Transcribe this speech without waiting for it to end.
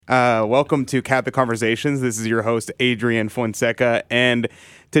Welcome to Catholic Conversations. This is your host, Adrian Fonseca, and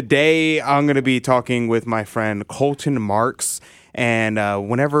today I'm going to be talking with my friend Colton Marks. And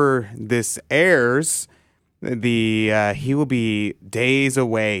whenever this airs, he will be days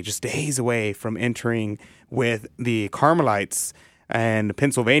away from entering with the Carmelites in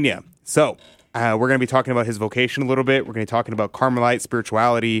Pennsylvania. So we're going to be talking about his vocation a little bit. We're going to be talking about Carmelite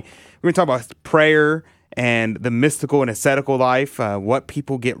spirituality. We're going to talk about prayer and the mystical and ascetical life, what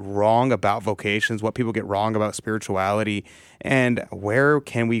people get wrong about vocations, what people get wrong about spirituality, and where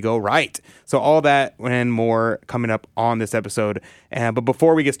can we go right. So all that and more coming up on this episode. But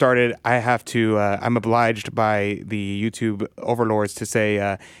before we get started, I'm obliged by the YouTube overlords to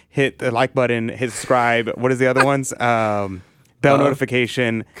say, hit the like button, hit subscribe. What is the other ones? Bell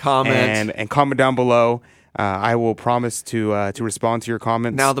notification, comment, and comment down below. I will promise to respond to your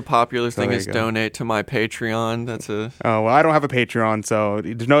comments. Now the popular thing is donate to my Patreon. Oh, well, I don't have a Patreon, so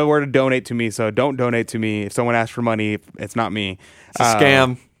there's nowhere to donate to me, so don't donate to me. If someone asks for money, it's not me. It's a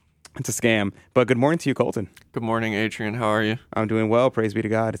scam. It's a scam. But good morning to you, Colton. Good morning, Adrian. How are you? I'm doing well. Praise be to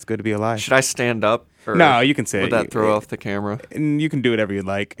God. It's good to be alive. Should I stand up? No, you can sit. Would that throw off the camera? And you can do whatever you'd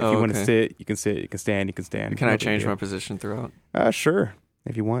like. If you want to sit, you can sit. You can stand, you can stand. Can I change my position throughout? Sure,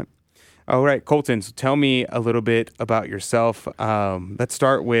 if you want. All right, Colton, so tell me a little bit about yourself. Let's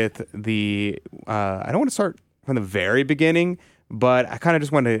start with I don't want to start from the very beginning, but I kind of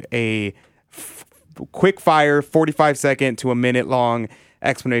just want a quick fire, 45-second to a minute long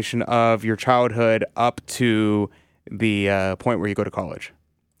explanation of your childhood up to the point where you go to college.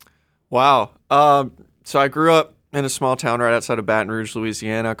 Wow. So I grew up in a small town right outside of Baton Rouge,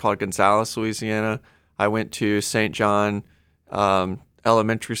 Louisiana, called Gonzales, Louisiana. I went to St. John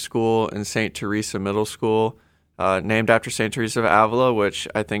Elementary School and St. Teresa Middle School, named after St. Teresa of Avila, which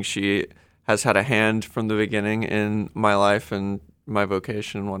I think she has had a hand from the beginning in my life and my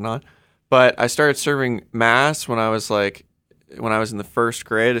vocation and whatnot. But I started serving Mass when I was in the first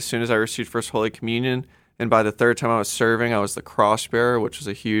grade, as soon as I received First Holy Communion. And by the third time I was serving, I was the cross bearer, which was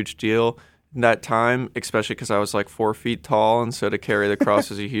a huge deal in that time, especially because I was like 4 feet tall, and so to carry the cross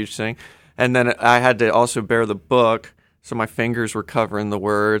was a huge thing. And then I had to also bear the book, so my fingers were covering the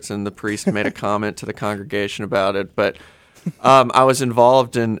words, and the priest made a comment to the congregation about it. But I was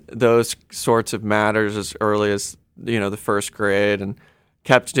involved in those sorts of matters as early as, the first grade, and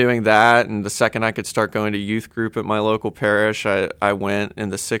kept doing that. And the second I could start going to youth group at my local parish, I went in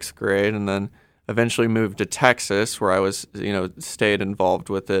the sixth grade, and then eventually moved to Texas, where I was, stayed involved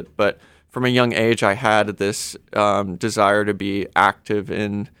with it. But from a young age, I had this desire to be active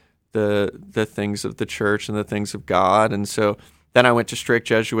in the things of the church and the things of God. And so then I went to Strake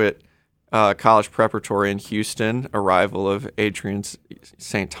Jesuit College Preparatory in Houston, a rival of Adrian's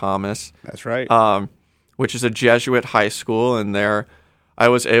St. Thomas. That's right. Which is a Jesuit high school. And there I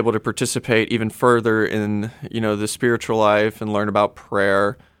was able to participate even further in, the spiritual life and learn about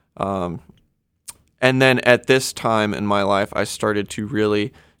prayer. And then at this time in my life, I started to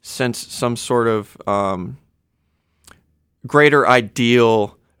really sense some sort of greater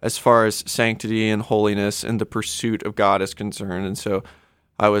ideal as far as sanctity and holiness and the pursuit of God is concerned. And so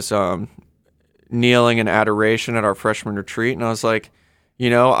I was kneeling in adoration at our freshman retreat, and I was like,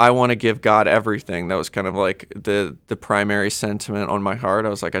 I want to give God everything. That was kind of like the primary sentiment on my heart. I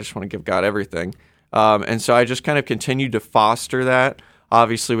was like, I just want to give God everything. And so I just kind of continued to foster that,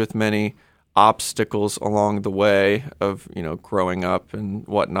 obviously with many obstacles along the way of, growing up and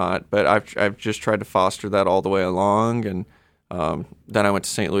whatnot. But I've just tried to foster that all the way along. And then I went to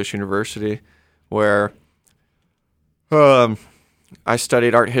St. Louis University, where I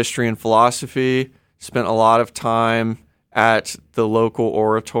studied art history and philosophy, spent a lot of time at the local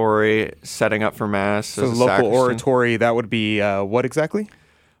oratory setting up for Mass. So local oratory, that would be what exactly?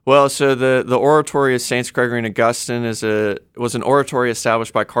 Well, so the oratory of Saints Gregory and Augustine was an oratory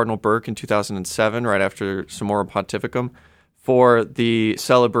established by Cardinal Burke in 2007, right after Summorum Pontificum, for the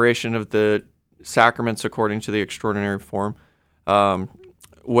celebration of the sacraments according to the extraordinary form.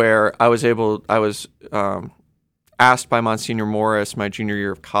 Where I was asked by Monsignor Morris my junior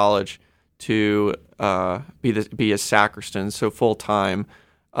year of college to be a sacristan, so full time.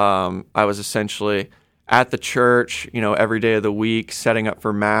 I was essentially at the church, every day of the week, setting up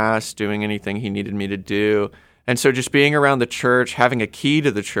for Mass, doing anything he needed me to do. And so just being around the church, having a key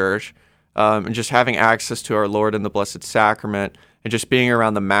to the church, and just having access to our Lord and the Blessed Sacrament, and just being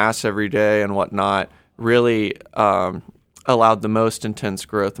around the Mass every day and whatnot, really allowed the most intense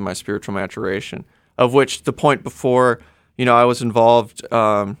growth in my spiritual maturation, of which the point before, I was involved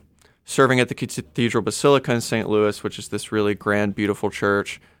serving at the Cathedral Basilica in St. Louis, which is this really grand, beautiful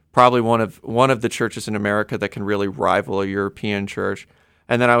church, probably one of the churches in America that can really rival a European church.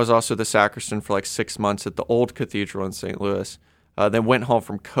 And then I was also the sacristan for like 6 months at the old cathedral in St. Louis. Then went home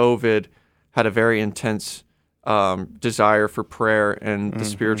from COVID, had a very intense desire for prayer and the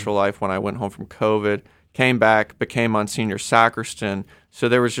spiritual life when I went home from COVID. Came back, became Monsignor Sacristan. So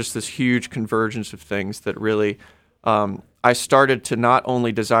there was just this huge convergence of things that really, I started to not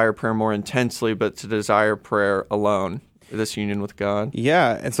only desire prayer more intensely, but to desire prayer alone, this union with God.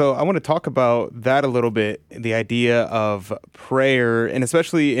 Yeah, and so I want to talk about that a little bit, the idea of prayer, and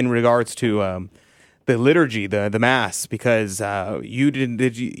especially in regards to the liturgy, the Mass, because you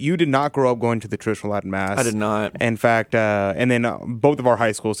did not grow up going to the traditional Latin Mass. I did not. In fact, and then both of our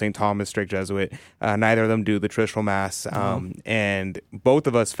high schools, St. Thomas, strict Jesuit, neither of them do the traditional Mass, and both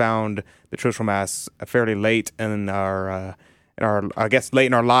of us found the traditional Mass fairly late in our. I guess late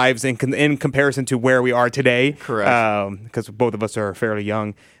in our lives in comparison to where we are today. Correct. Because both of us are fairly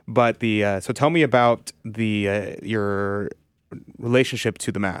young. But so tell me about your relationship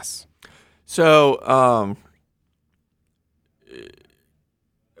to the Mass. So,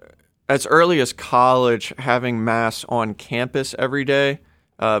 as early as college, having Mass on campus every day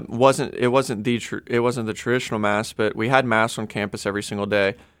wasn't the traditional Mass, but we had Mass on campus every single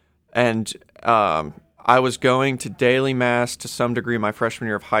day, and I was going to daily Mass to some degree my freshman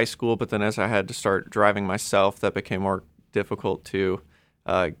year of high school, but then as I had to start driving myself, that became more difficult to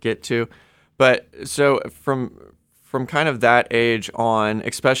get to. But so from kind of that age on,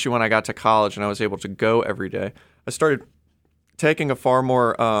 especially when I got to college and I was able to go every day, I started taking a far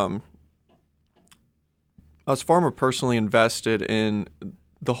more I was far more personally invested in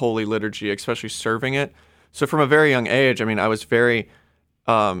the Holy Liturgy, especially serving it. So from a very young age, I mean, I was very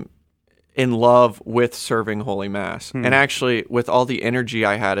in love with serving Holy Mass. And actually, with all the energy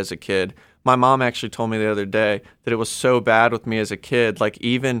I had as a kid, my mom actually told me the other day that it was so bad with me as a kid. Like,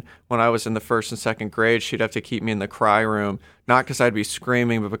 even when I was in the first and second grade, she'd have to keep me in the cry room, not because I'd be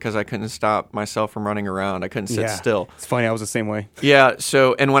screaming, but because I couldn't stop myself from running around. I couldn't sit still. It's funny, I was the same way. Yeah,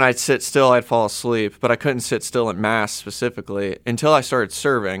 so, and when I'd sit still, I'd fall asleep, but I couldn't sit still at Mass specifically until I started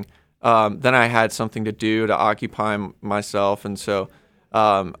serving. Then I had something to do to occupy myself, and so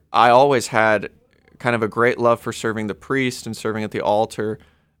I always had kind of a great love for serving the priest and serving at the altar.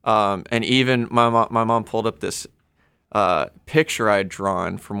 And even my mom pulled up this picture I had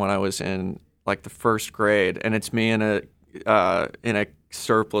drawn from when I was in like the first grade, and it's me in a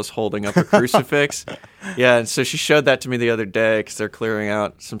surplice holding up a crucifix. Yeah, and so she showed that to me the other day because they're clearing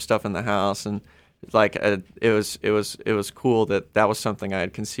out some stuff in the house, and like it was cool that was something I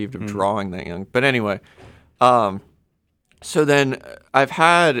had conceived of drawing that young. But anyway. So then I've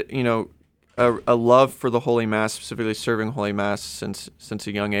had, a love for the Holy Mass, specifically serving Holy Mass since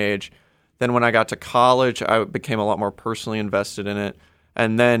a young age. Then when I got to college, I became a lot more personally invested in it.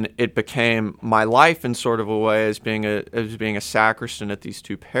 And then it became my life in sort of a way as being a sacristan at these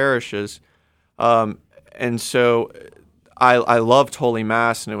two parishes. And so I loved Holy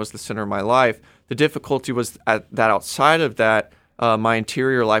Mass, and it was the center of my life. The difficulty was that outside of that, my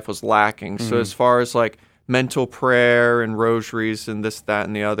interior life was lacking. So as far as like mental prayer and rosaries and this, that,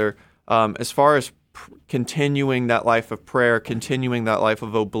 and the other. As far as continuing that life of prayer, continuing that life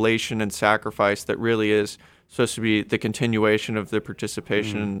of oblation and sacrifice that really is supposed to be the continuation of the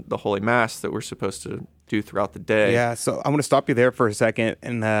participation in the Holy Mass that we're supposed to do throughout the day. Yeah, so I'm going to stop you there for a second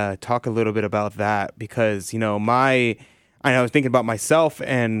and talk a little bit about that because, I was thinking about myself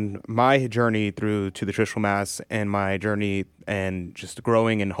and my journey through to the traditional Mass and my journey and just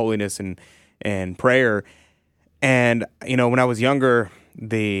growing in holiness and prayer. And, when I was younger,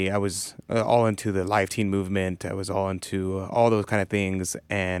 I was all into the Live Teen movement. I was all into all those kind of things.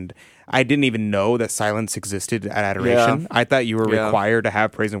 And I didn't even know that silence existed at adoration. Yeah. I thought you were required to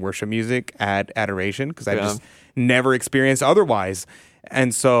have praise and worship music at adoration because I just never experienced otherwise.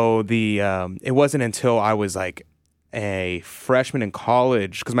 And so it wasn't until I was like a freshman in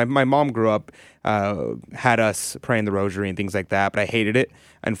college, because my mom grew up, had us praying the rosary and things like that, but I hated it.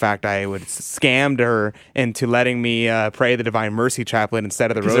 In fact, I would scammed her into letting me pray the Divine Mercy Chaplet instead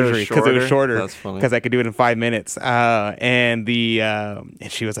of the rosary because it was shorter. That's funny. Because I could do it in 5 minutes. And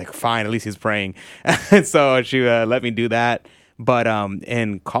she was like, fine, at least he's praying. So she let me do that. But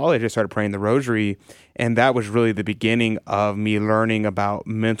in college, I started praying the rosary, and that was really the beginning of me learning about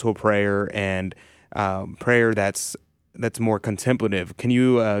mental prayer and prayer that's more contemplative. Can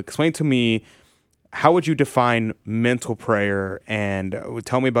you explain to me, how would you define mental prayer, and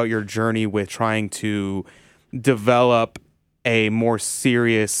tell me about your journey with trying to develop a more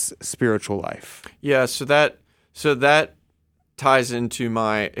serious spiritual life? Yeah, so that ties into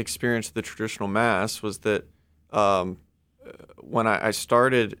my experience of the traditional Mass. Was that when I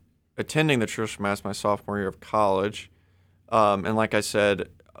started attending the traditional Mass my sophomore year of college, And like I said,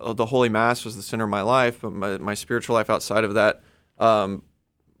 the Holy Mass was the center of my life, but my spiritual life outside of that,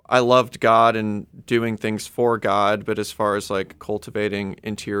 I loved God and doing things for God, but as far as like cultivating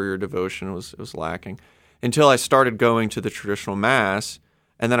interior devotion was lacking. Until I started going to the traditional Mass,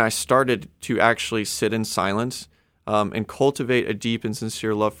 and then I started to actually sit in silence and cultivate a deep and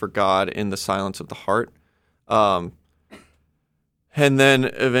sincere love for God in the silence of the heart. And then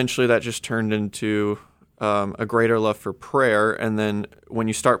eventually that just turned into a greater love for prayer. And then when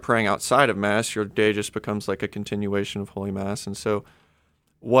you start praying outside of Mass, your day just becomes like a continuation of Holy Mass. And so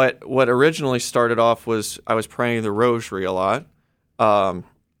what originally started off was I was praying the Rosary a lot.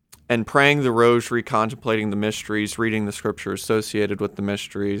 And praying the Rosary, contemplating the mysteries, reading the Scripture associated with the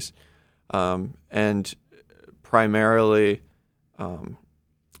mysteries, and primarily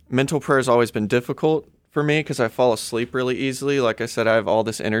mental prayer has always been difficult for me because I fall asleep really easily. Like I said, I have all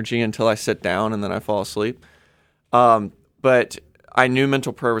this energy until I sit down and then I fall asleep. But I knew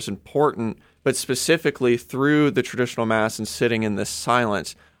mental prayer was important, but specifically through the traditional Mass and sitting in this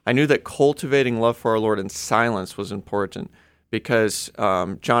silence, I knew that cultivating love for our Lord in silence was important. Because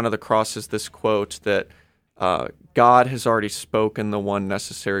John of the Cross has this quote that God has already spoken the one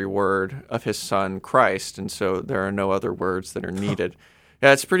necessary word of his Son, Christ, and so there are no other words that are needed.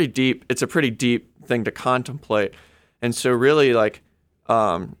 Yeah, it's pretty deep. It's a pretty deep thing to contemplate. And so really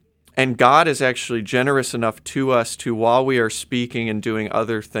and God is actually generous enough to us to, while we are speaking and doing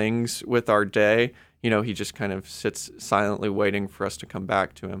other things with our day, he just kind of sits silently waiting for us to come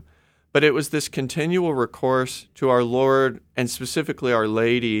back to him. But it was this continual recourse to our Lord and specifically Our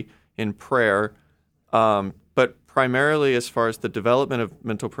Lady in prayer. But primarily as far as the development of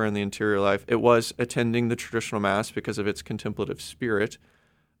mental prayer in the interior life, it was attending the traditional Mass because of its contemplative spirit.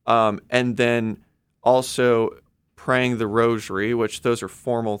 And then also praying the Rosary, which those are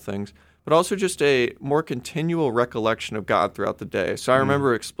formal things, but also just a more continual recollection of God throughout the day. So I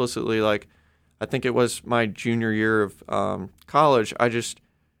remember explicitly, like, I think it was my junior year of college, I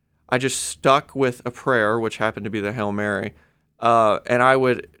just stuck with a prayer, which happened to be the Hail Mary, and I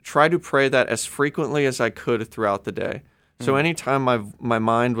would try to pray that as frequently as I could throughout the day. So anytime my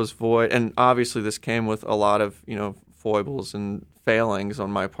mind was void, and obviously this came with a lot of foibles and failings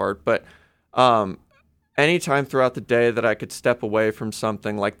on my part, but anytime throughout the day that I could step away from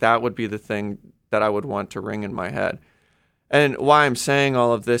something, like that would be the thing that I would want to ring in my head. And why I'm saying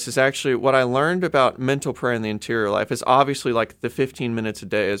all of this is actually what I learned about mental prayer in the interior life is obviously like the 15 minutes a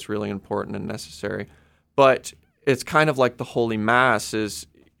day is really important and necessary. But it's kind of like the Holy Mass is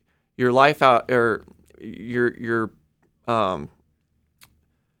your life out, or the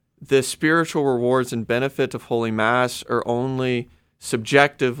spiritual rewards and benefit of Holy Mass are only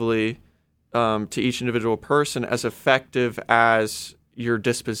subjectively to each individual person as effective as your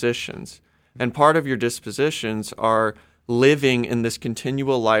dispositions. And part of your dispositions are living in this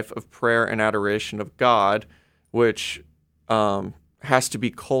continual life of prayer and adoration of God, which has to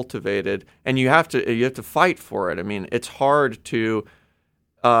be cultivated, and you have to fight for it. I mean, it's hard to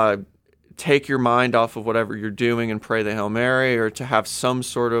take your mind off of whatever you're doing and pray the Hail Mary, or to have some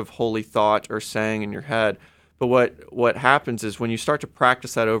sort of holy thought or saying in your head. But what happens is when you start to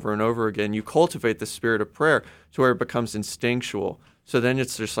practice that over and over again, you cultivate the spirit of prayer to where it becomes instinctual. So then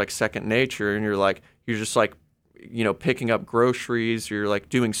it's just like second nature, and you're just like picking up groceries, you're like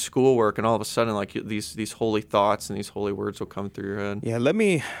doing schoolwork, and all of a sudden like these holy thoughts and these holy words will come through your head. Yeah, let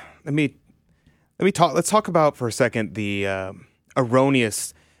me talk. Let's talk about for a second the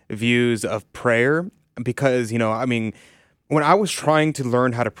erroneous views of prayer, because when I was trying to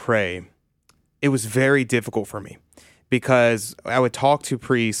learn how to pray, it was very difficult for me, because I would talk to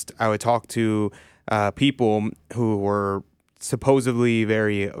priests, I would talk to people who were supposedly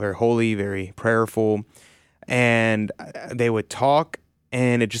very, very holy, very prayerful, and they would talk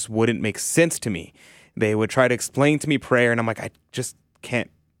and it just wouldn't make sense to me. They would try to explain to me prayer, and I'm like, I just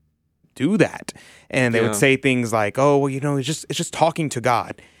can't do that. And they would say things like, oh, well, it's just talking to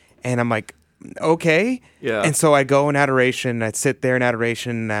God. And I'm like, okay. Yeah. And so I go in adoration, I'd sit there in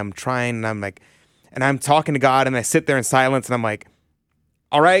adoration, and I'm trying, and I'm like, and I'm talking to God, and I sit there in silence, and I'm like,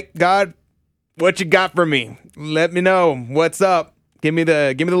 all right, God, what you got for me? Let me know. What's up? Give me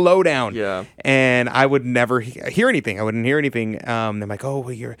the lowdown. Yeah. And I would never hear anything. I wouldn't hear anything. I'm like, oh,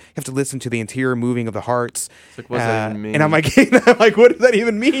 well, you have to listen to the interior moving of the hearts. It's like, what does that even mean? And I'm like, what does that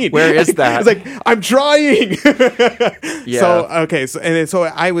even mean? Where is that? It's like, I'm trying. Yeah. So okay. So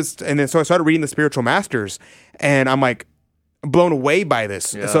I started reading the Spiritual Masters, and I'm like blown away by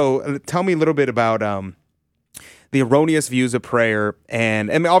this. Yeah. So tell me a little bit about the erroneous views of prayer,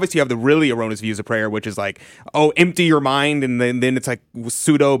 and I mean, obviously you have the really erroneous views of prayer, which is like, oh, empty your mind, and then it's like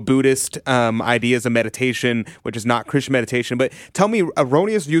pseudo Buddhist ideas of meditation, which is not Christian meditation. But tell me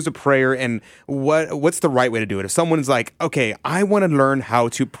erroneous views of prayer and what's the right way to do it. If someone's like, okay, I want to learn how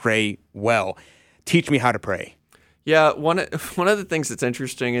to pray well, teach me how to pray. Yeah, one of the things that's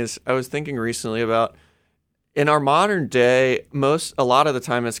interesting is I was thinking recently about in our modern day, a lot of the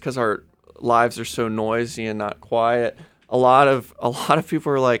time it's because our lives are so noisy and not quiet. A lot of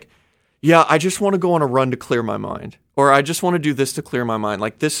people are like, yeah, I just want to go on a run to clear my mind, or I just want to do this to clear my mind.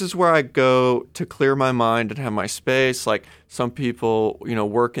 Like, this is where I go to clear my mind and have my space. Like, some people,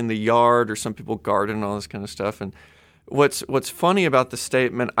 work in the yard, or some people garden and all this kind of stuff. And what's funny about the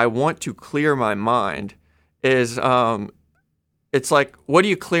statement, I want to clear my mind, is it's like, what are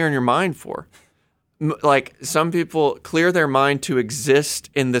you clearing your mind for? Like, some people clear their mind to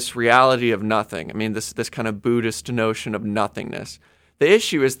exist in this reality of nothing. I mean, this kind of Buddhist notion of nothingness. The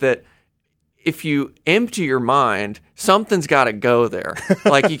issue is that if you empty your mind, something's got to go there.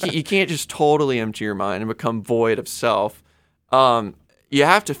 Like, you can't just totally empty your mind and become void of self. You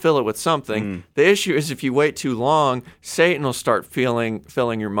have to fill it with something. The issue is if you wait too long, Satan will start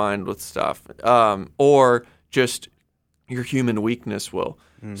filling your mind with stuff, or just your human weakness will.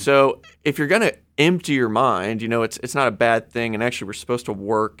 So if you're going to empty your mind, it's not a bad thing. And actually, we're supposed to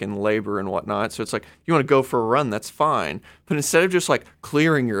work and labor and whatnot. So it's like, you want to go for a run, that's fine. But instead of just like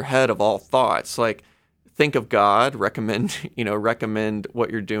clearing your head of all thoughts, like think of God, recommend what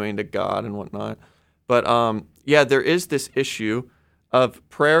you're doing to God and whatnot. But there is this issue of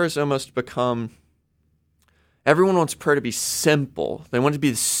prayer has almost become, everyone wants prayer to be simple. They want it to be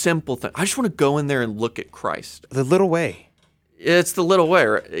the simple thing. I just want to go in there and look at Christ. The little way. It's the little way.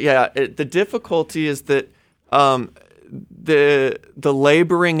 Right? Yeah. The difficulty is that the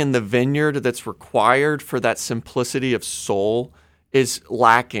laboring in the vineyard that's required for that simplicity of soul is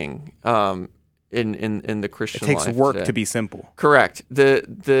lacking in the Christian life. It takes work today. to be simple. Correct.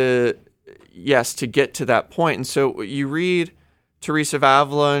 Yes, to get to that point. And so you read Teresa of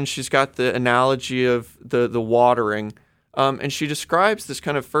Avila, and she's got the analogy of the watering, and she describes this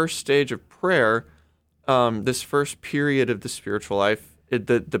kind of first stage of prayer. This first period of the spiritual life,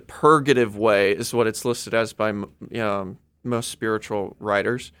 the purgative way is what it's listed as by most spiritual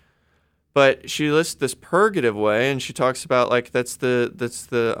writers. But she lists this purgative way, and she talks about like that's the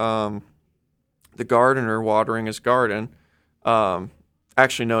gardener watering his garden.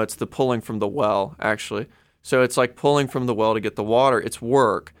 Actually, no, it's the pulling from the well. Actually, so it's like pulling from the well to get the water. It's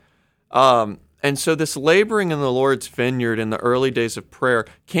work. And so this laboring in the Lord's vineyard in the early days of prayer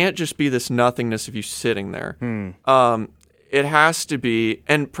can't just be this nothingness of you sitting there. It has to be,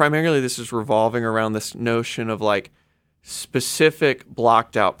 and primarily this is revolving around this notion of like specific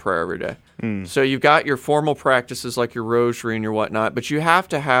blocked out prayer every day. So you've got your formal practices like your rosary and your whatnot, but you have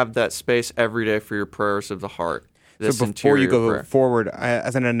to have that space every day for your prayers of the heart. So before you go prayer. forward,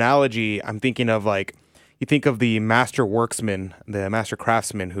 as an analogy, I'm thinking of like, you think of the master worksman, the master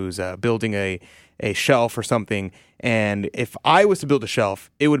craftsman who's building a shelf or something. And if I was to build a shelf,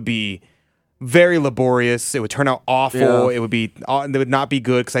 it would be very laborious. It would turn out awful. Yeah. It would not be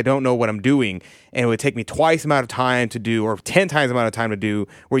good because I don't know what I'm doing. And it would take me twice the amount of time to do, or 10 times the amount of time to do,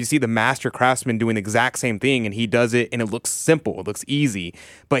 where you see the master craftsman doing the exact same thing and he does it and it looks simple. It looks easy.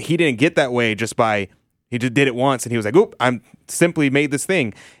 But he didn't get that way just by... He just did it once, and he was like, "Oop! I'm simply made this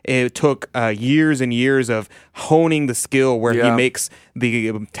thing." It took years and years of honing the skill where he makes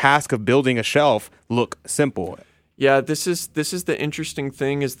the task of building a shelf look simple. Yeah, this is the interesting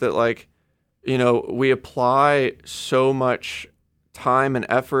thing is that like, we apply so much time and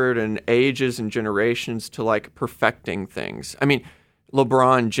effort and ages and generations to like perfecting things. I mean,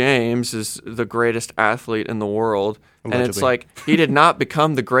 LeBron James is the greatest athlete in the world. Allegedly. And it's like he did not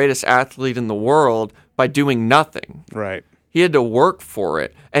become the greatest athlete in the world by doing nothing. Right. He had to work for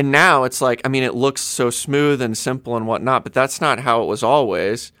it. And now it's like, I mean, it looks so smooth and simple and whatnot, but that's not how it was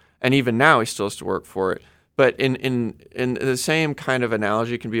always. And even now he still has to work for it. But in the same kind of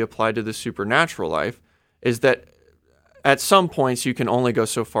analogy can be applied to the supernatural life, is that at some points you can only go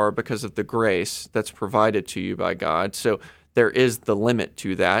so far because of the grace that's provided to you by God. So there is the limit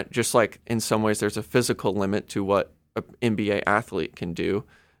to that, just like in some ways there's a physical limit to what an NBA athlete can do.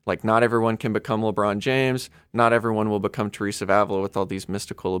 Like, not everyone can become LeBron James. Not everyone will become Teresa of Avila with all these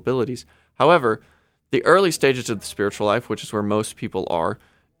mystical abilities. However, the early stages of the spiritual life, which is where most people are,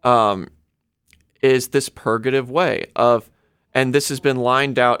 is this purgative way of, and this has been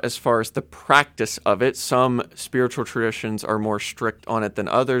lined out as far as the practice of it. Some spiritual traditions are more strict on it than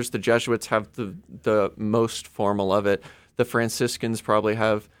others. The Jesuits have the most formal of it. The Franciscans probably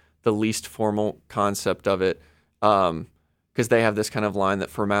have the least formal concept of it. because they have this kind of line that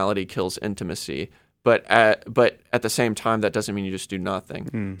formality kills intimacy. But at the same time, that doesn't mean you just do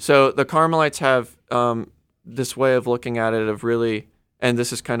nothing. So the Carmelites have this way of looking at it of really, and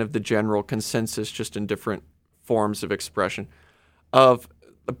this is kind of the general consensus, just in different forms of expression, of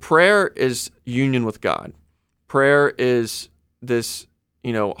prayer is union with God. Prayer is this,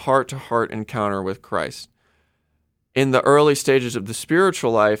 heart-to-heart encounter with Christ. In the early stages of the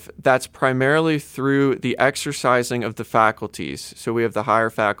spiritual life, that's primarily through the exercising of the faculties. So we have the higher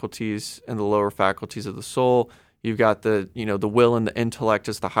faculties and the lower faculties of the soul. You've got the will and the intellect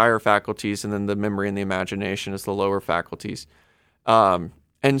as the higher faculties, and then the memory and the imagination as the lower faculties.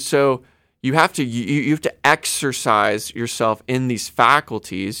 And so you have to exercise yourself in these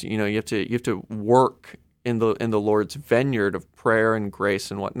faculties. You have to work in the Lord's vineyard of prayer and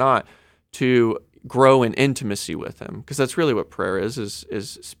grace and whatnot to grow in intimacy with Him, because that's really what prayer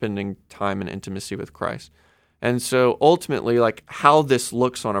is spending time in intimacy with Christ. And so ultimately, like how this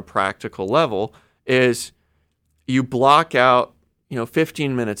looks on a practical level is you block out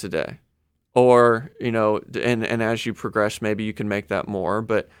 15 minutes a day, or and as you progress, maybe you can make that more.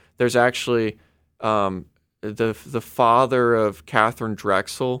 But there's actually the father of Catherine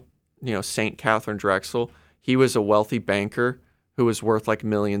Drexel, Saint Catherine Drexel. He was a wealthy banker who was worth like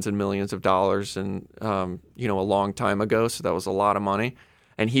millions and millions of dollars, and a long time ago. So that was a lot of money.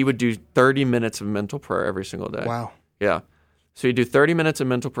 And he would do 30 minutes of mental prayer every single day. Wow. Yeah. So you do 30 minutes of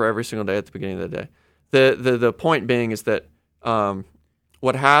mental prayer every single day at the beginning of the day. The point being is that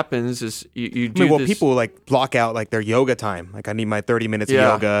what happens is you do this. People like block out like their yoga time. Like I need my 30 minutes of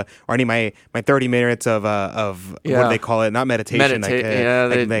yoga, or I need my 30 minutes of what do they call it? Not meditation.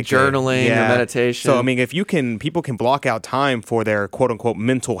 Journaling or meditation. So I mean, people can block out time for their quote unquote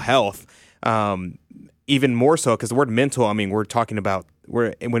mental health. Even more so, because the word mental, I mean, we're talking about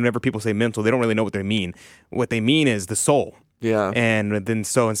whenever people say mental, they don't really know what they mean. What they mean is the soul. Yeah. And then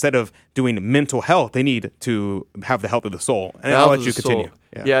so instead of doing mental health, they need to have the health of the soul. And I'll let you continue.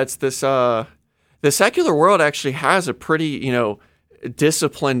 Yeah, it's this the secular world actually has a pretty,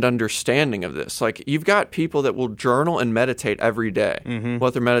 disciplined understanding of this. Like you've got people that will journal and meditate every day. Mm-hmm.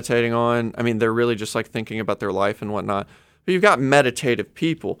 What they're meditating on, they're really just like thinking about their life and whatnot. But you've got meditative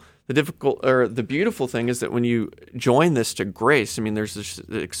people. The beautiful thing is that when you join this to grace, there's this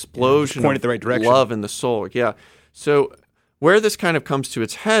explosion point at the right direction. Love in the soul. Yeah. So where this kind of comes to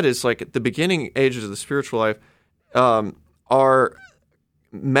its head is like at the beginning ages of the spiritual life are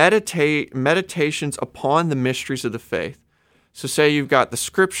meditations upon the mysteries of the faith. So say you've got the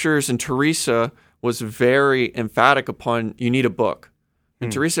scriptures, and Teresa was very emphatic upon you need a book.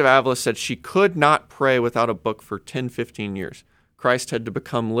 And Teresa of Avila said she could not pray without a book for 10, 15 years. Christ had to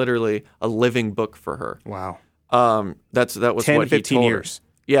become literally a living book for her. Wow. That was 10, what he 15 told years. Her.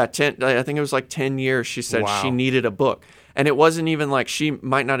 Yeah, 10. I think it was like 10 years. She said she needed a book. And it wasn't even like she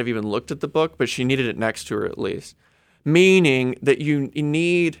might not have even looked at the book, but she needed it next to her at least. Meaning that you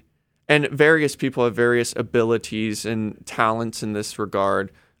need, and various people have various abilities and talents in this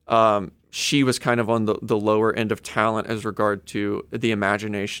regard. She was kind of on the lower end of talent as regard to the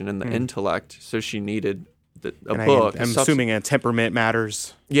imagination and the intellect. So she needed a book. I'm assuming a temperament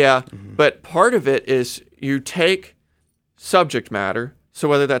matters. Yeah, but part of it is you take subject matter. So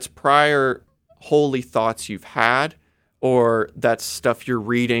whether that's prior holy thoughts you've had, or that's stuff you're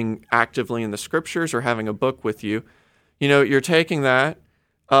reading actively in the scriptures, or having a book with you, you're taking that,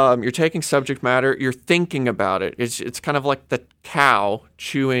 you're taking subject matter, you're thinking about it. It's kind of like the cow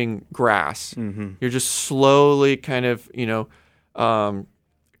chewing grass. Mm-hmm. You're just slowly kind of,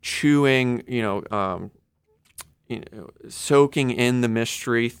 chewing, soaking in the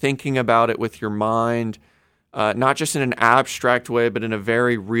mystery, thinking about it with your mind, not just in an abstract way, but in a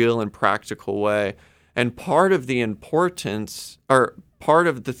very real and practical way. And part of the importance, or part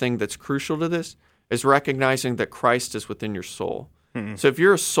of the thing that's crucial to this, is recognizing that Christ is within your soul. Mm-hmm. So if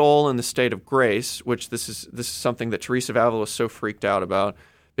you're a soul in the state of grace, which this is something that Teresa of Avila was so freaked out about,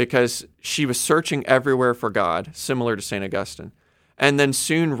 because she was searching everywhere for God, similar to St. Augustine, and then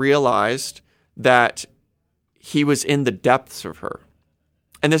soon realized that he was in the depths of her.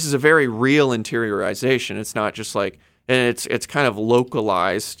 And this is a very real interiorization. It's not just like, and it's kind of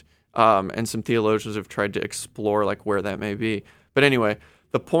localized, and some theologians have tried to explore like where that may be. But anyway,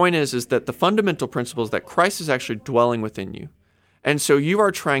 the point is that the fundamental principle is that Christ is actually dwelling within you. And so you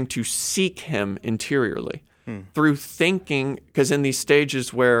are trying to seek him interiorly through thinking, because in these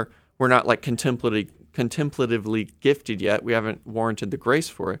stages where we're not like contemplatively gifted yet, we haven't warranted the grace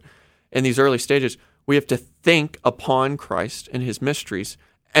for it. In these early stages, we have to think upon Christ and his mysteries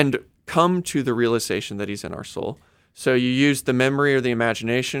and come to the realization that he's in our soul. So you use the memory or the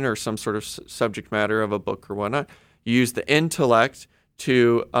imagination or some sort of subject matter of a book or whatnot. You use the intellect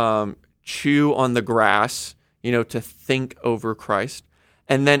to chew on the grass, to think over Christ,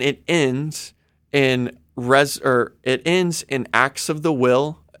 and then it ends in acts of the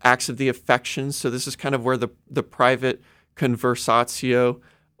will, acts of the affections. So this is kind of where the private conversatio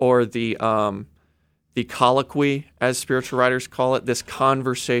or the colloquy, as spiritual writers call it, this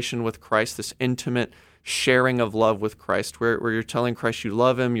conversation with Christ, this intimate sharing of love with Christ, where you're telling Christ you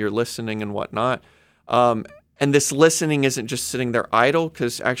love him, you're listening and whatnot. And this listening isn't just sitting there idle,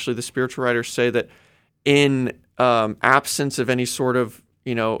 because actually the spiritual writers say that in absence of any sort of,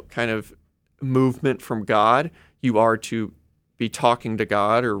 kind of movement from God, you are to be talking to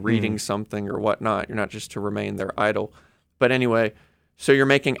God or reading something or whatnot. You're not just to remain there idle. But anyway, so you're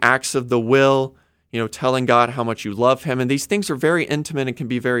making acts of the will, telling God how much you love him. And these things are very intimate and can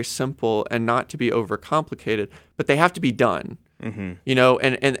be very simple and not to be overcomplicated, but they have to be done.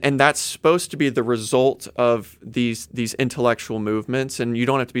 And that's supposed to be the result of these intellectual movements. And you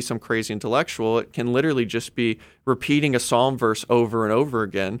don't have to be some crazy intellectual. It can literally just be repeating a psalm verse over and over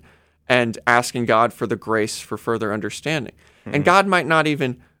again and asking God for the grace for further understanding. And God might not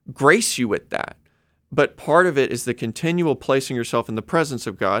even grace you with that, but part of it is the continual placing yourself in the presence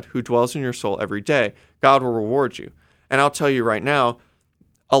of God, who dwells in your soul every day. God will reward you. And I'll tell you right now,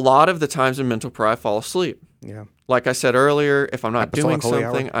 a lot of the times in mental prayer, I fall asleep. Yeah. Like I said earlier, if I'm not doing Holy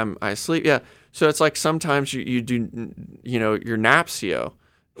something, I sleep. Yeah. So it's like sometimes you do, your napsio,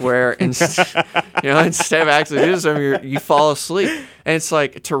 where instead of actually doing something, you fall asleep. And it's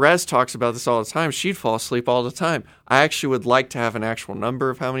like Therese talks about this all the time. She'd fall asleep all the time. I actually would like to have an actual number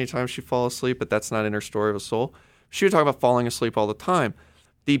of how many times she'd fall asleep, but that's not in her story of a soul. She would talk about falling asleep all the time.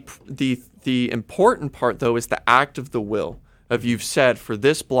 The important part, though, is the act of the will. Of you've said for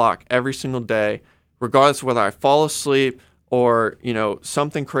this block every single day, regardless of whether I fall asleep or,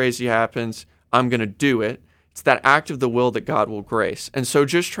 something crazy happens, I'm going to do it. It's that act of the will that God will grace. And so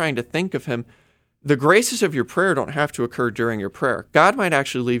just trying to think of him, the graces of your prayer don't have to occur during your prayer. God might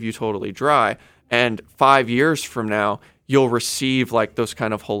actually leave you totally dry, and 5 years from now, you'll receive like those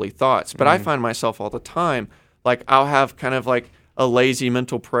kind of holy thoughts. But I find myself all the time, like I'll have kind of like a lazy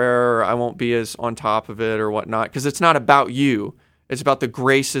mental prayer, or I won't be as on top of it or whatnot, because it's not about you. It's about the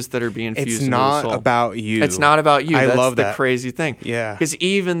graces that are being infused into the soul. It's not about you. It's not about you. That's love the that. Crazy thing. Yeah. Because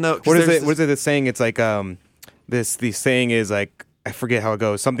even though... What is it the saying? It's like, the saying is like, I forget how it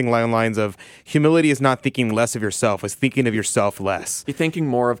goes. Something along the lines of, humility is not thinking less of yourself, it's thinking of yourself less. You're thinking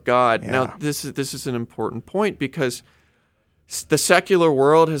more of God. Yeah. Now, this is an important point, because the secular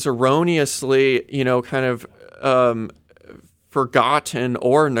world has erroneously, kind of forgotten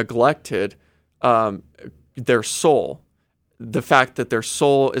or neglected their soul. The fact that their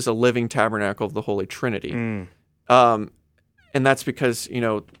soul is a living tabernacle of the Holy Trinity. And that's because,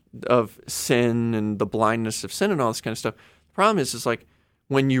 of sin and the blindness of sin and all this kind of stuff. The problem is like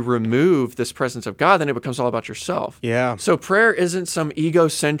when you remove this presence of God, then it becomes all about yourself. Yeah. So prayer isn't some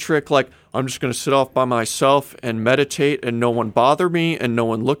egocentric, like, I'm just going to sit off by myself and meditate and no one bother me and no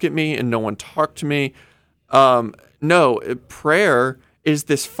one look at me and no one talk to me. No, prayer is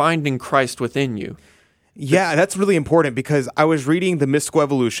this finding Christ within you. Yeah, that's really important, because I was reading The Mystical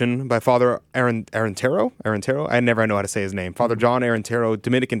Evolution by Father Arentero. I never know how to say his name. Father John Arentero,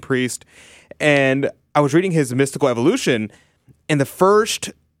 Dominican priest. And I was reading his Mystical Evolution, and the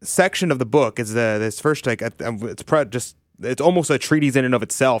first section of the book is this first, like, it's almost a treatise in and of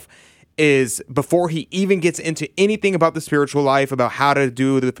itself, is before he even gets into anything about the spiritual life, about how to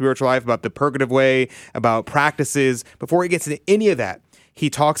do the spiritual life, about the purgative way, about practices, before he gets into any of that, he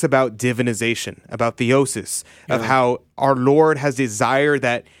talks about divinization, about theosis, of how our Lord has desired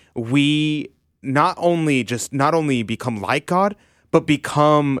that we not only become like God, but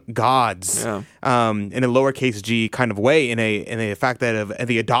become gods, in a lowercase g kind of way, in a fact that of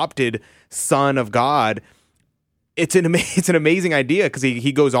the adopted Son of God. It's an amazing idea, because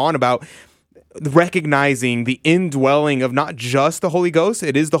he goes on about recognizing the indwelling of not just the Holy Ghost,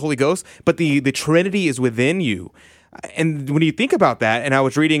 it is the Holy Ghost, but the Trinity is within you. And when you think about that, and I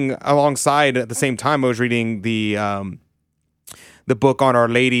was reading alongside at the same time, I was reading the book on Our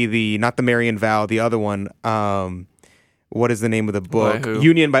Lady, not the Marian Vow, the other one. What is the name of the book?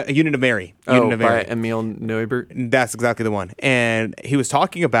 Union of Mary. Union of Mary. By Emil Neubert. That's exactly the one. And he was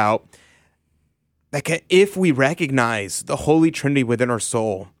talking about, like, if we recognize the Holy Trinity within our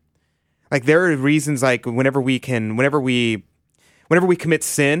soul, like there are reasons, like whenever we commit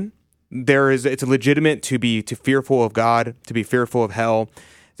sin, it's legitimate to be fearful of God, to be fearful of hell,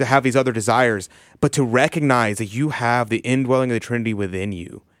 to have these other desires, but to recognize that you have the indwelling of the Trinity within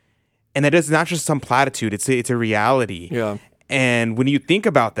you. And that is not just some platitude, it's a reality. Yeah. And when you think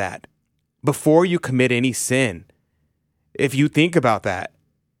about that, before you commit any sin, if you think about that,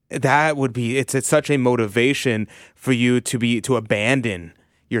 that would be, it's such a motivation for you to abandon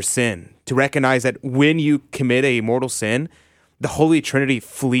your sin, to recognize that when you commit a mortal sin, the Holy Trinity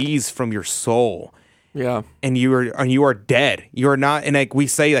flees from your soul. Yeah. And you are dead. You are not, and like we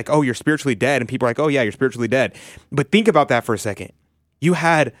say, like, oh, you're spiritually dead, and people are like, oh yeah, you're spiritually dead. But think about that for a second. You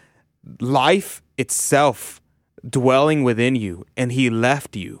had life itself dwelling within you, and he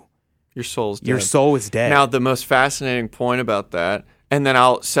left you. Your soul's dead. Your soul is dead. Now, the most fascinating point about that, and then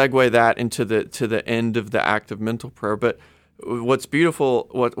I'll segue that into the end of the act of mental prayer. But what's beautiful,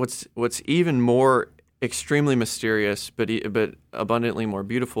 what's even more extremely mysterious, but abundantly more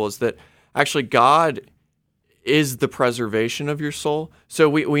beautiful, is that actually God is the preservation of your soul. So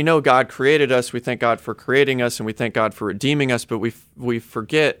we know God created us. We thank God for creating us, and we thank God for redeeming us. But we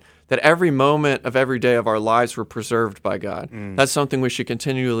forget that every moment of every day of our lives were preserved by God. That's something we should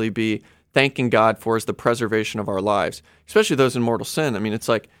continually be thanking God for, is the preservation of our lives, especially those in mortal sin. I mean, it's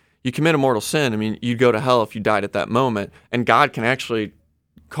like you commit a mortal sin. I mean, you'd go to hell if you died at that moment, and God can actually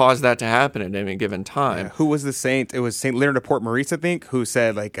cause that to happen at any given time. Who was the saint? It was Saint Leonard of Port Maurice, I think, who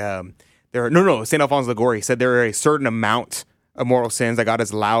said like Saint Alphonse Liguori said there are a certain amount of mortal sins that God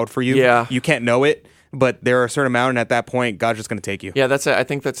has allowed for you. Yeah. You can't know it, but there are a certain amount, and at that point, God's just going to take you. Yeah, I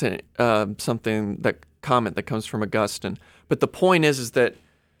think that's something, that comment that comes from Augustine. But the point is that,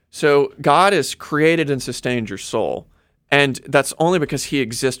 so God has created and sustained your soul, and that's only because he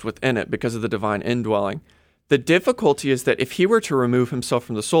exists within it, because of the divine indwelling. The difficulty is that if he were to remove himself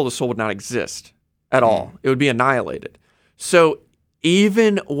from the soul would not exist at all. It would be annihilated. So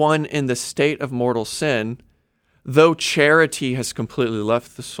even one in the state of mortal sin, though charity has completely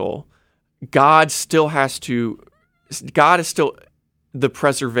left the soul, God is still the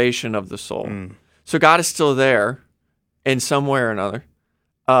preservation of the soul. So God is still there in some way or another.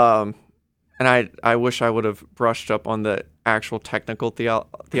 And I wish I would have brushed up on the actual technical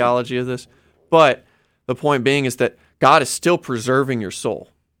theology of this. But the point being is that God is still preserving your soul.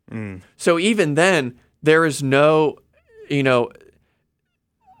 So even then, there is no,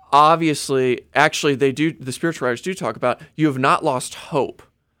 obviously, actually, the spiritual writers do talk about, you have not lost hope.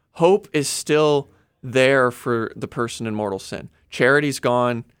 Hope is still there for the person in mortal sin. Charity's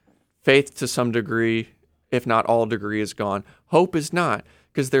gone. Faith to some degree, if not all degree, is gone. Hope is not,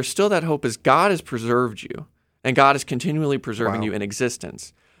 because there's still that hope, is God has preserved you, and God is continually preserving you in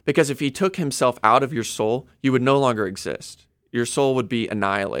existence. Because if he took himself out of your soul, you would no longer exist. Your soul would be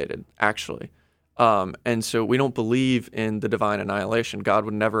annihilated, actually. And so we don't believe in the divine annihilation. God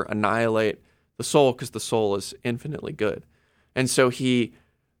would never annihilate the soul, because the soul is infinitely good. And so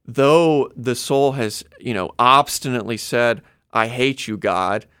though the soul has, obstinately said, I hate you,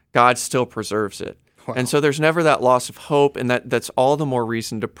 God still preserves it. Wow. And so there's never that loss of hope, and that's all the more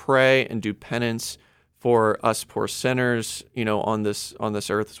reason to pray and do penance for us poor sinners, on this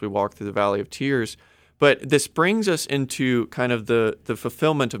earth as we walk through the valley of tears. But this brings us into kind of the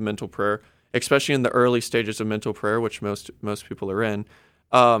fulfillment of mental prayer, especially in the early stages of mental prayer, which most people are in.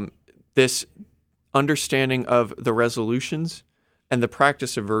 This understanding of the resolutions and the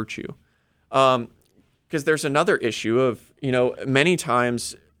practice of virtue. Because there's another issue of, many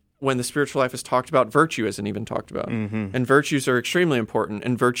times when the spiritual life is talked about, virtue isn't even talked about. And virtues are extremely important,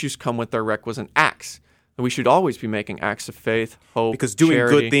 and virtues come with their requisite acts. And we should always be making acts of faith, hope, because doing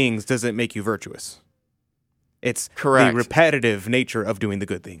charity. good things doesn't make you virtuous. It's Correct. The repetitive nature of doing the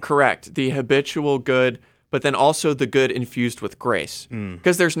good thing. Correct. The habitual good, but then also the good infused with grace.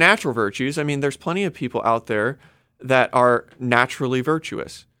 Because there's natural virtues. I mean, there's plenty of people out there that are naturally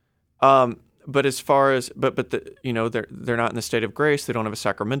virtuous. But as far as they're not in the state of grace. They don't have a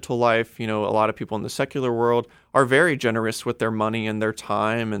sacramental life. A lot of people in the secular world are very generous with their money and their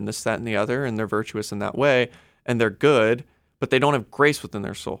time and this, that, and the other, and they're virtuous in that way, and they're good, but they don't have grace within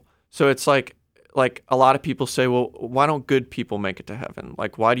their soul. So it's like a lot of people say, well, why don't good people make it to heaven?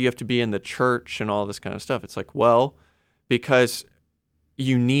 Like, why do you have to be in the church and all this kind of stuff? It's like, well, because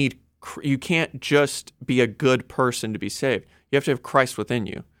you can't just be a good person to be saved. You have to have Christ within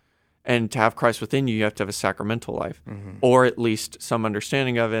you. And to have Christ within you, you have to have a sacramental life, or at least some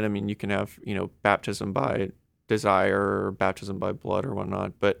understanding of it. I mean, you can have, baptism by desire or baptism by blood or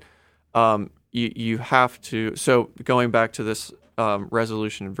whatnot, but you have to. So going back to this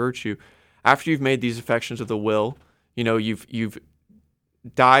resolution and virtue, after you've made these affections of the will, you've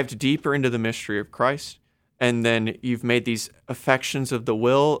dived deeper into the mystery of Christ, and then you've made these affections of the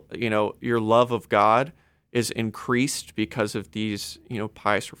will. Your love of God is increased because of these,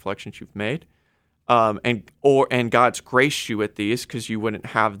 pious reflections you've made. and God's graced you with these because you wouldn't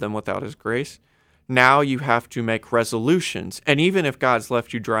have them without His grace. Now you have to make resolutions. And even if God's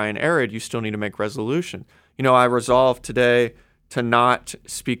left you dry and arid, you still need to make resolution. I resolved today to not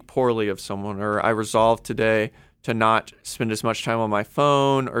speak poorly of someone, or I resolved today to not spend as much time on my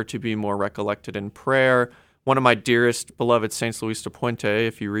phone, or to be more recollected in prayer. One of my dearest beloved saints, Luis de Puente,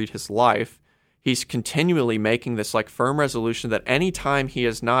 if you read his life, he's continually making this firm resolution that any time he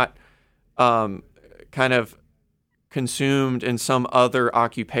is not kind of consumed in some other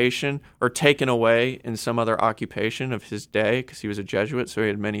occupation or taken away in some other occupation of his day, because he was a Jesuit, so he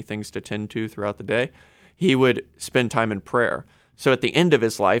had many things to tend to throughout the day, he would spend time in prayer. So at the end of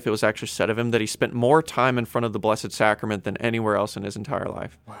his life, it was actually said of him that he spent more time in front of the Blessed Sacrament than anywhere else in his entire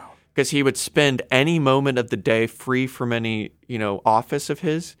life. Wow. Because he would spend any moment of the day free from any, office of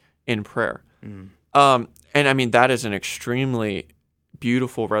his in prayer. And I mean, that is an extremely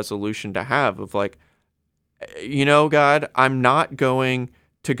beautiful resolution to have of God, I'm not going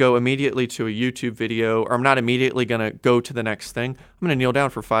to go immediately to a YouTube video, or I'm not immediately going to go to the next thing. I'm going to kneel down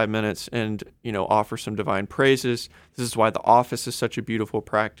for 5 minutes and, offer some divine praises. This is why the office is such a beautiful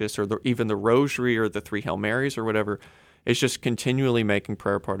practice, or even the rosary or the 3 Hail Marys or whatever. It's just continually making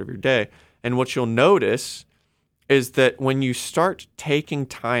prayer part of your day. And what you'll notice is that when you start taking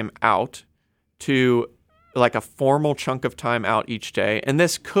time out to a formal chunk of time out each day, and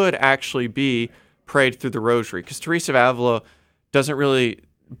this could actually be prayed through the rosary, because Teresa of Avila doesn't really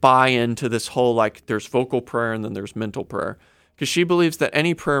buy into this whole there's vocal prayer and then there's mental prayer, because she believes that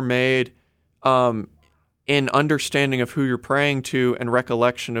any prayer made in understanding of who you're praying to and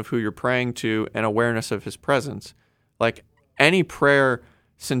recollection of who you're praying to and awareness of His presence, any prayer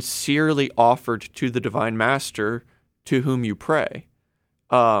sincerely offered to the Divine Master to whom you pray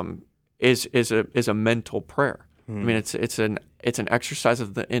is a mental prayer. I mean, it's an exercise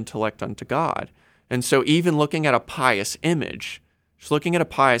of the intellect unto God. And so even looking at a pious image, just looking at a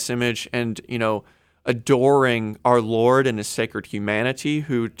pious image and, adoring our Lord and His sacred humanity,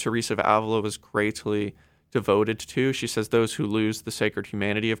 who Teresa of Avila was greatly devoted to. She says those who lose the sacred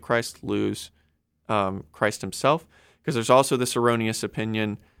humanity of Christ lose Christ Himself. Because there's also this erroneous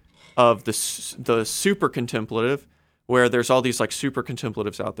opinion of the super contemplative, where there's all these super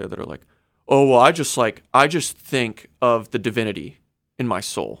contemplatives out there that are oh, well, I just think of the divinity in my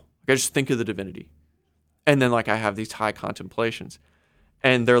soul. I just think of the divinity. And then I have these high contemplations.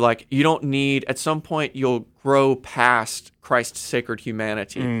 And they're you don't need, at some point you'll grow past Christ's sacred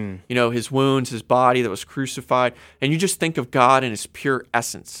humanity. His wounds, His body that was crucified, and you just think of God in His pure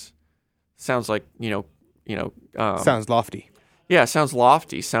essence. Sounds sounds lofty. Yeah, sounds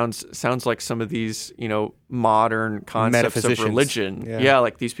lofty. Sounds like some of these, modern concepts of religion. Yeah,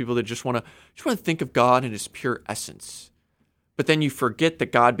 these people that just want to think of God in His pure essence. But then you forget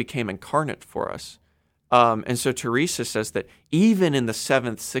that God became incarnate for us. And so Teresa says that even in the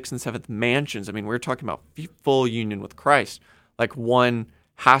 7th, 6th, and 7th mansions, I mean, we're talking about full union with Christ. One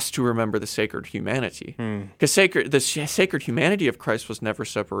has to remember the sacred humanity. Because the sacred humanity of Christ was never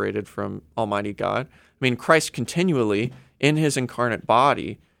separated from Almighty God. I mean, Christ continually, in His incarnate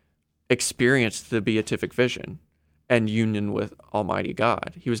body, experienced the beatific vision and union with Almighty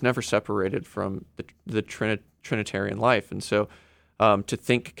God. He was never separated from the Trinitarian life. And so to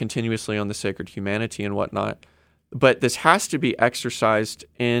think continuously on the sacred humanity and whatnot. But this has to be exercised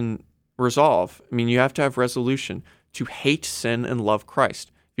in resolve. I mean, you have to have resolution to hate sin and love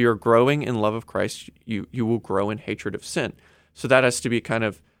Christ. If you're growing in love of Christ, you will grow in hatred of sin. So that has to be kind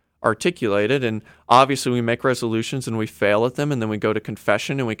of articulated. And obviously we make resolutions and we fail at them, and then we go to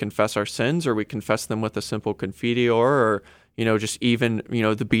confession and we confess our sins, or we confess them with a simple confiteor, or just even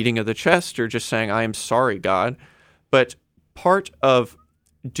the beating of the chest, or just saying, I am sorry, God. But part of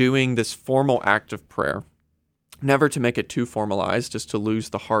doing this formal act of prayer, never to make it too formalized as to lose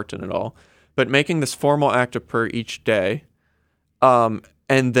the heart in it all, but making this formal act of prayer each day, and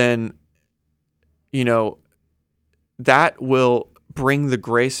then that will bring the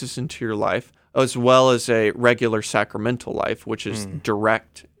graces into your life, as well as a regular sacramental life, which is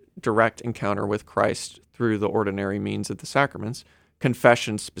direct encounter with Christ through the ordinary means of the sacraments,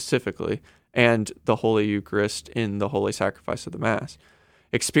 confession specifically, and the Holy Eucharist in the holy sacrifice of the Mass.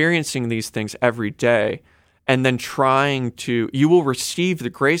 Experiencing these things every day, and then you will receive the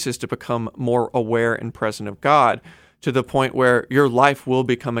graces to become more aware and present of God, to the point where your life will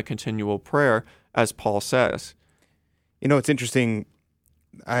become a continual prayer, as Paul says. It's interesting.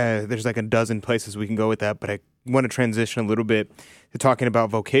 There's a dozen places we can go with that, but I want to transition a little bit to talking about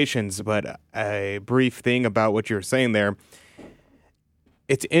vocations. But a brief thing about what you're saying there.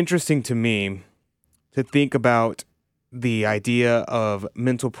 It's interesting to me to think about the idea of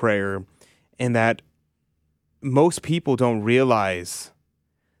mental prayer in that most people don't realize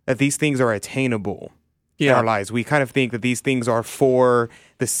that these things are attainable in our lives. We kind of think that these things are for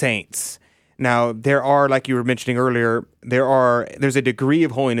the saints. Now, there are, like you were mentioning earlier, there's a degree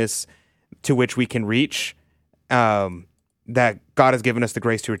of holiness to which we can reach, that God has given us the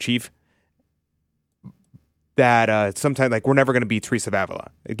grace to achieve, that sometimes, like, we're never going to be Teresa of Avila,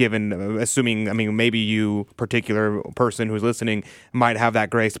 assuming, I mean, maybe you, particular person who's listening, might have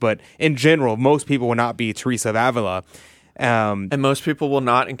that grace, but in general, most people will not be Teresa of Avila. And most people will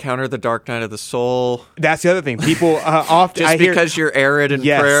not encounter the dark night of the soul. That's the other thing. People often because you're arid in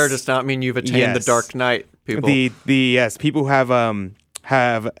prayer does not mean you've attained the dark night. People, people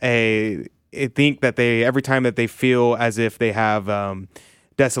think that they, every time that they feel as if they have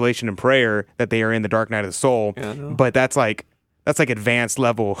desolation in prayer, that they are in the dark night of the soul. Yeah, but that's like advanced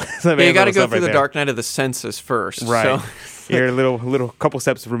level. You got to go through the dark night of the senses first, right? So. You're a little couple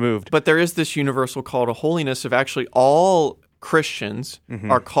steps removed. But there is this universal call to holiness of actually all Christians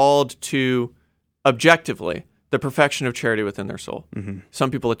are called to, objectively, the perfection of charity within their soul.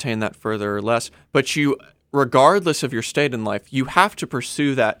 Some people attain that further or less, but you, regardless of your state in life, you have to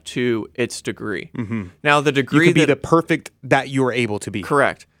pursue that to its degree. Now, the degree you can be the perfect that you are able to be.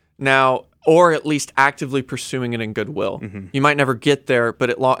 Correct. Now, or at least actively pursuing it in goodwill. You might never get there,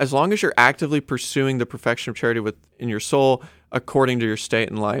 but as long as you're actively pursuing the perfection of charity within your soul, according to your state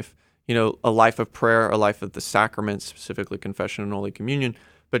in life, a life of prayer, a life of the sacraments, specifically confession and Holy Communion,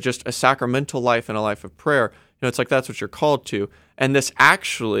 but just a sacramental life and a life of prayer, it's like that's what you're called to. And this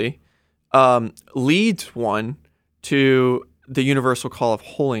actually leads one to the universal call of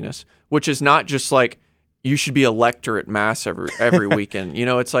holiness, which is not just like, you should be a lector at Mass every weekend.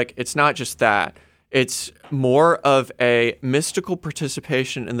 It's like, it's not just that. It's more of a mystical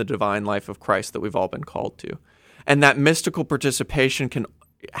participation in the divine life of Christ that we've all been called to. And that mystical participation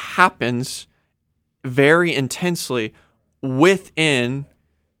happens very intensely within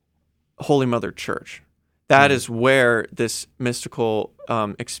Holy Mother Church. That is where this mystical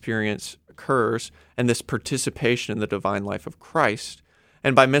experience occurs, and this participation in the divine life of Christ.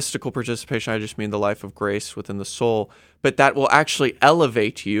 And by mystical participation, I just mean the life of grace within the soul, but that will actually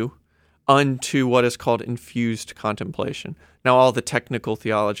elevate you unto what is called infused contemplation. Now, all the technical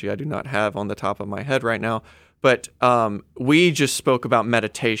theology I do not have on the top of my head right now, but we just spoke about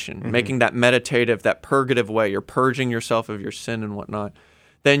meditation, making that meditative, that purgative way. You're purging yourself of your sin and whatnot.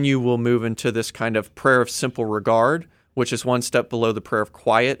 Then you will move into this kind of prayer of simple regard, which is one step below the prayer of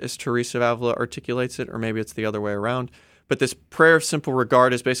quiet, as Teresa of Avila articulates it, or maybe it's the other way around. But this prayer of simple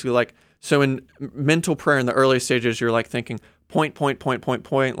regard is basically like, so in mental prayer in the early stages, you're like thinking point,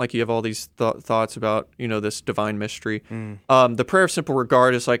 like you have all these thoughts about, this divine mystery. The prayer of simple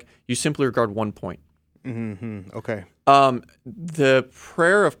regard is like, you simply regard one point. Okay. The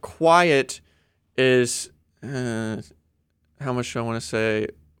prayer of quiet is, how much do I want to say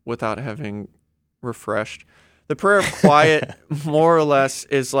without having refreshed? The prayer of quiet, more or less,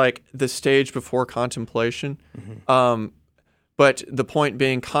 is like the stage before contemplation. But the point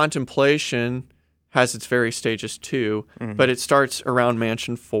being, contemplation has its various stages too, but it starts around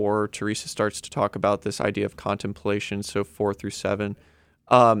Mansion 4. Teresa starts to talk about this idea of contemplation, so 4 through 7,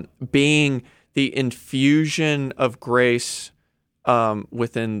 being the infusion of grace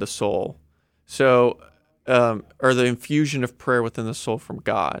within the soul. So, or the infusion of prayer within the soul from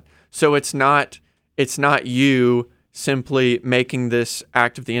God. So it's not you simply making this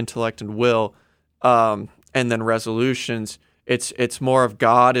act of the intellect and will, and then resolutions. It's more of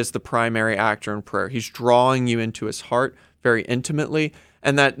God as the primary actor in prayer. He's drawing you into his heart very intimately,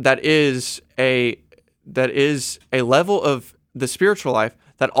 and that is a level of the spiritual life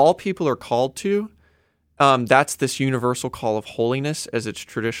that all people are called to. That's this universal call of holiness, as it's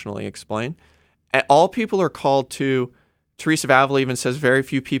traditionally explained. All people are called to. Teresa of Avila even says very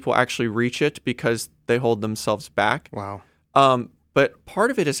few people actually reach it because they hold themselves back. Wow. But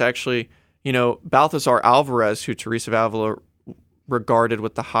part of it is actually, Balthazar Alvarez, who Teresa of Avila regarded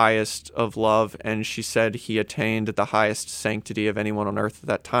with the highest of love, and she said he attained the highest sanctity of anyone on earth at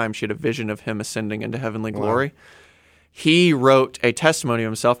that time. She had a vision of him ascending into heavenly glory. Wow. He wrote a testimony of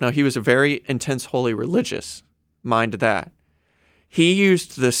himself. Now, he was a very intense, holy religious, mind that. He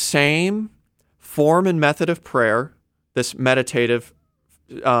used the same form and method of prayer, this meditative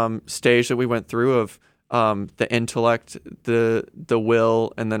stage that we went through of the intellect, the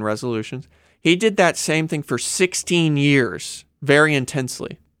will, and then resolutions. He did that same thing for 16 years, very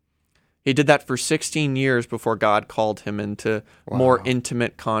intensely. He did that for 16 years before God called him into more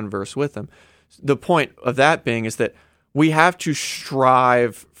intimate converse with him. The point of that being is that we have to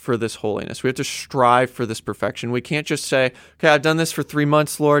strive for this holiness. We have to strive for this perfection. We can't just say, okay, I've done this for 3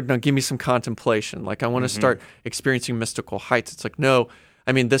 months, Lord. Now give me some contemplation. Like I want to start experiencing mystical heights. It's like, no,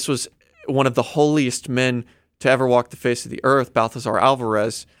 I mean, this was one of the holiest men to ever walk the face of the earth, Balthazar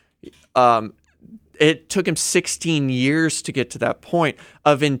Alvarez. It took him 16 years to get to that point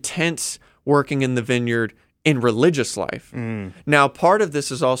of intense working in the vineyard in religious life. Now, part of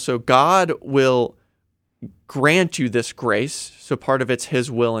this is also God will grant you this grace. So part of it's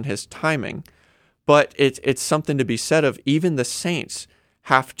his will and his timing. But it's something to be said of even the saints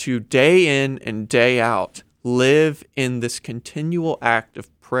have to day in and day out live in this continual act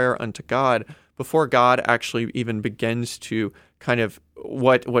of prayer unto God before God actually even begins to kind of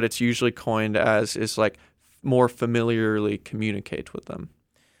what it's usually coined as is like more familiarly communicate with them.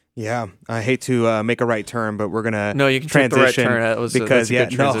 Yeah, I hate to make a right turn, but we're gonna no, you can transition take the right turn. That was because a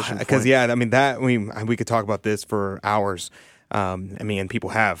good transition because I mean that we could talk about this for hours. I mean, and people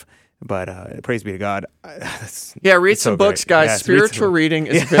have, but praise be to God. Read some books, guys. Yes, Spiritual reading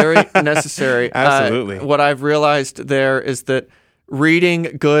is very necessary. Absolutely. What I've realized there is that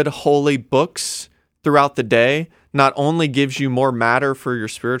reading good, holy books throughout the day not only gives you more matter for your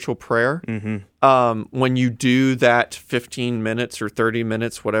spiritual prayer, when you do that 15 minutes or 30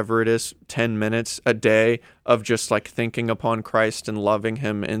 minutes, whatever it is, 10 minutes a day of just like thinking upon Christ and loving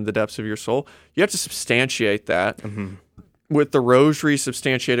him in the depths of your soul, you have to substantiate that with the rosary,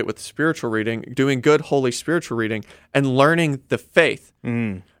 substantiate it with the spiritual reading, doing good, holy spiritual reading, and learning the faith.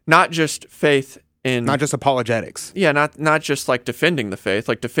 Not just faith in... Not just apologetics. Yeah, not just like defending the faith,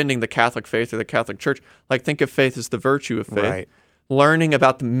 like defending the Catholic faith or the Catholic Church. Like think of faith as the virtue of faith. Right. Learning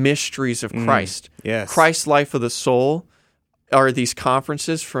about the mysteries of Christ. Yes. Christ's life of the soul are these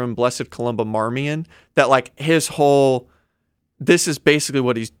conferences from Blessed Columba Marmion that like his whole... This is basically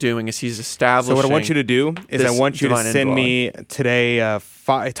what he's doing is he's establishing... So what I want you to do is I want you to send me today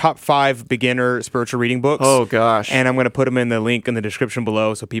top 5 beginner spiritual reading books. Oh, gosh. And I'm going to put them in the link in the description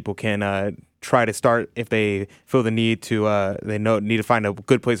below so people can try to start if they feel the need to, need to find a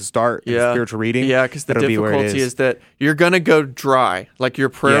good place to start in spiritual reading. Yeah, because the difficulty is that you're going to go dry. Like your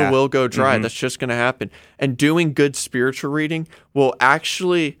prayer will go dry. That's just going to happen. And doing good spiritual reading will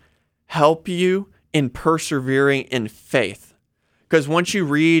actually help you in persevering in faith. Because once you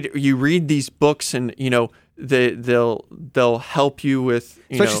read these books, and they'll help you with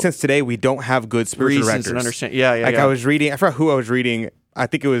especially since today we don't have good spiritual directors and understand. I was reading. I forgot who I was reading. I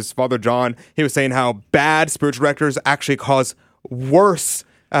think it was Father John. He was saying how bad spiritual directors actually cause worse.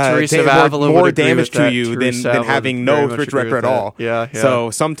 Teresa of Avila more would damage agree with to you that. than having no spiritual director at all. Yeah.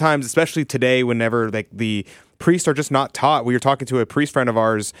 So sometimes, especially today, whenever like the priests are just not taught. We were talking to a priest friend of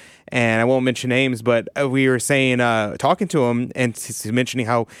ours, and I won't mention names, but we were saying, talking to him, and he's mentioning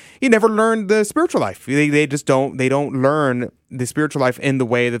how he never learned the spiritual life. They just don't. They don't learn the spiritual life in the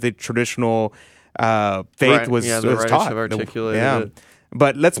way that the traditional faith was taught. Have articulated it.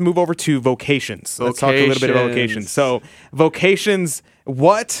 But let's move over to vocations. Let's talk a little bit about vocations. So vocations,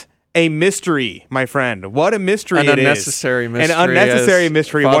 what a mystery, my friend. What a mystery it is. An unnecessary mystery. An unnecessary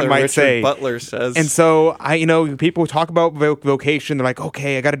mystery, Father one might Richard say. Butler says. And so, people talk about vocation. They're like,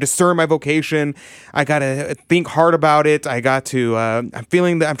 okay, I got to discern my vocation. I got to think hard about it. I got to, I'm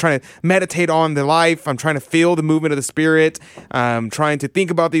feeling that I'm trying to meditate on the life. I'm trying to feel the movement of the Spirit. I'm trying to think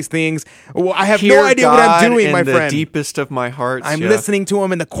about these things. Well, I have no idea what I'm doing, my friend. The deepest of my heart. I'm listening to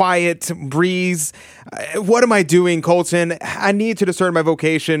him in the quiet breeze. What am I doing, Colton? I need to discern my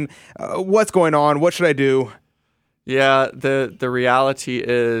vocation. What's going on? What should I do? Yeah, the reality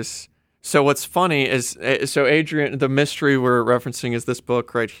is... So what's funny is... So Adrian, the mystery we're referencing is this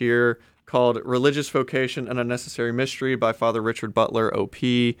book right here called Religious Vocation, An Unnecessary Mystery by Father Richard Butler, OP,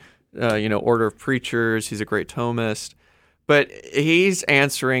 Order of Preachers. He's a great Thomist. But he's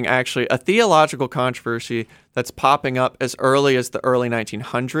answering actually a theological controversy that's popping up as early as the early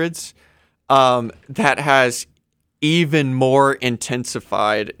 1900s that has even more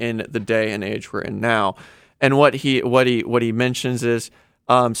intensified in the day and age we're in now. And what he mentions is,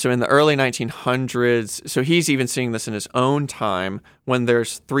 so in the early 1900s, so he's even seeing this in his own time when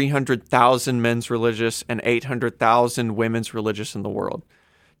there's 300,000 men's religious and 800,000 women's religious in the world.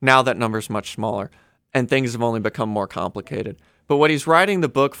 Now that number's much smaller, and things have only become more complicated. But what he's writing the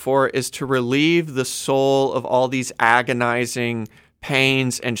book for is to relieve the soul of all these agonizing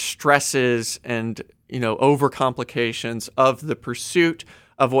pains and stresses and overcomplications of the pursuit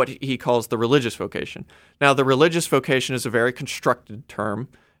of what he calls the religious vocation. Now, the religious vocation is a very constructed term.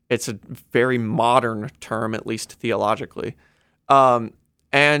 It's a very modern term, at least theologically. And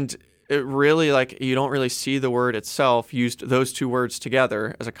it really, you don't really see the word itself used, those two words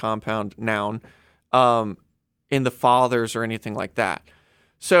together as a compound noun. in the fathers or anything like that.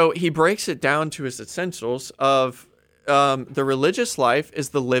 So he breaks it down to its essentials of the religious life is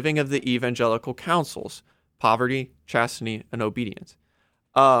the living of the evangelical counsels: poverty, chastity, and obedience.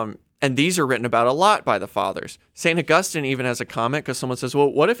 And these are written about a lot by the fathers. St. Augustine even has a comment because someone says,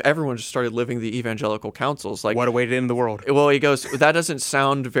 well, what if everyone just started living the evangelical counsels? Like, What a way to end the world. well, he goes, that doesn't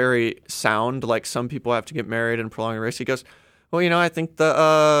sound very sound, like some people have to get married and prolong the race. He goes, well, I think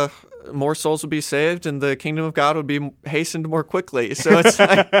the more souls would be saved and the kingdom of God would be hastened more quickly. So it's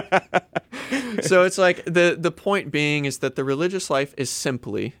like, the point being is that the religious life is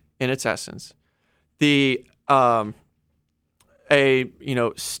simply, in its essence, the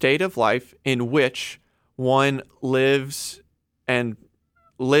state of life in which one lives in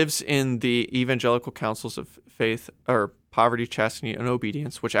the evangelical counsels of faith, or poverty, chastity, and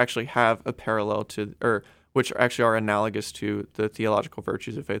obedience, which actually have a parallel to, or which actually are analogous to the theological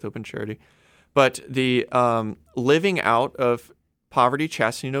virtues of faith, hope, and charity. But the living out of poverty,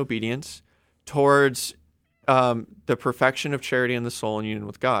 chastity, and obedience towards the perfection of charity in the soul in union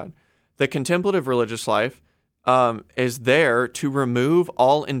with God. The contemplative religious life is there to remove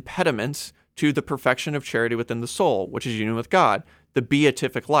all impediments to the perfection of charity within the soul, which is union with God, the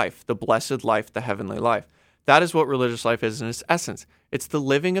beatific life, the blessed life, the heavenly life. That is what religious life is in its essence. It's the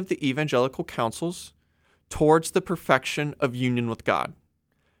living of the evangelical counsels towards the perfection of union with God.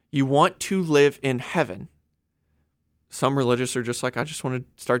 You want to live in heaven. Some religious are just like, I just want to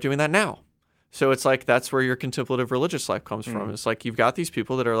start doing that now. So it's like, that's where your contemplative religious life comes from. It's like, you've got these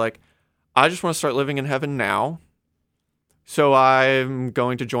people that are like, I just want to start living in heaven now, so I'm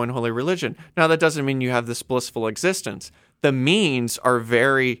going to join holy religion. Now, that doesn't mean you have this blissful existence. The means are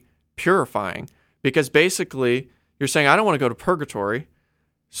very purifying, because basically you're saying, I don't want to go to purgatory,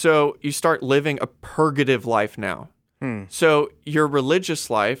 so you start living a purgative life now. So your religious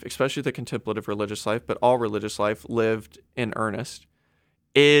life, especially the contemplative religious life, but all religious life lived in earnest,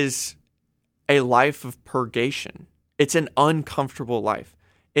 is a life of purgation. It's an uncomfortable life.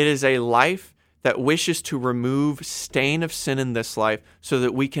 It is a life that wishes to remove stain of sin in this life so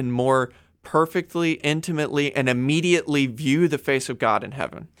that we can more perfectly, intimately, and immediately view the face of God in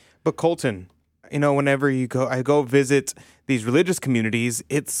heaven. But Colton, whenever I go visit these religious communities,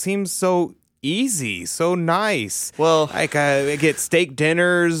 it seems so easy, so nice. Well, like I get steak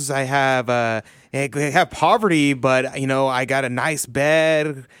dinners. I have poverty, but I got a nice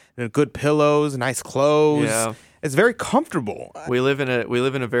bed, good pillows, nice clothes. Yeah. It's very comfortable. We live in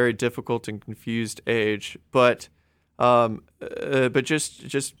a very difficult and confused age, but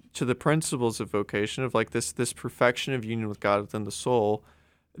just to the principles of vocation, of like this perfection of union with God within the soul,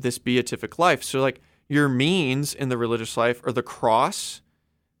 this beatific life. So like, your means in the religious life are the cross,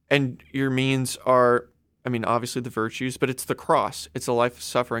 and your means are, obviously the virtues, but it's the cross. It's a life of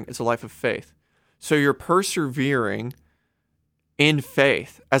suffering. It's a life of faith. So you're persevering in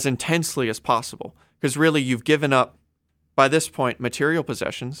faith as intensely as possible. Because really, you've given up, by this point, material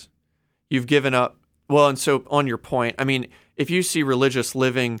possessions. You've given up, and so on your point, if you see religious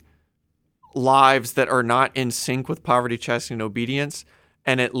living lives that are not in sync with poverty, chastity, and obedience,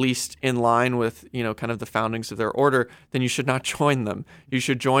 and at least in line with, kind of the foundings of their order, then you should not join them. You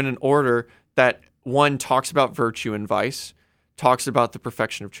should join an order that, one, talks about virtue and vice, talks about the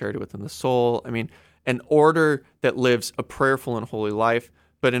perfection of charity within the soul. An order that lives a prayerful and holy life,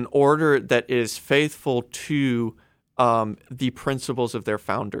 but an order that is faithful to the principles of their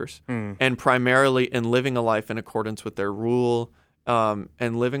founders, and primarily in living a life in accordance with their rule,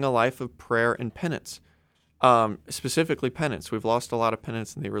 and living a life of prayer and penance, specifically penance. We've lost a lot of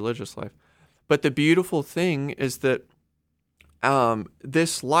penance in the religious life. But the beautiful thing is that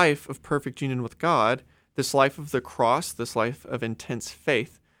this life of perfect union with God, this life of the cross, this life of intense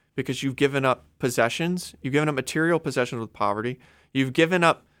faith, because you've given up possessions, you've given up material possessions with poverty, you've given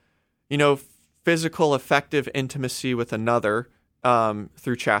up, physical, effective intimacy with another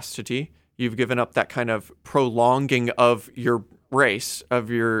through chastity. You've given up that kind of prolonging of your race, of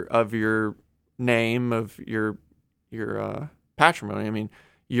your name, of your patrimony.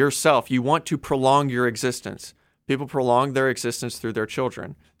 Yourself. You want to prolong your existence. People prolong their existence through their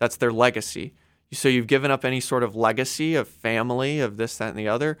children. That's their legacy. So you've given up any sort of legacy of family, of this, that, and the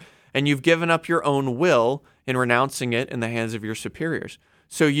other, and you've given up your own will in renouncing it in the hands of your superiors.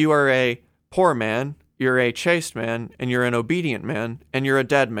 So you are a poor man, you're a chaste man, and you're an obedient man, and you're a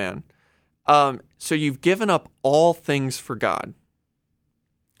dead man. So you've given up all things for God,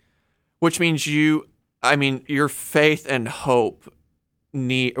 which means your faith and hope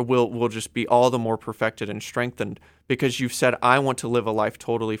will just be all the more perfected and strengthened, because you've said, I want to live a life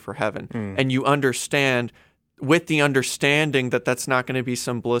totally for heaven. And you understand with the understanding that that's not going to be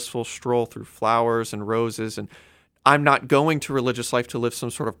some blissful stroll through flowers and roses, and I'm not going to religious life to live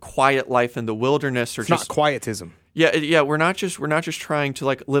some sort of quiet life in the wilderness, or It's just not quietism. yeah. We're not just trying to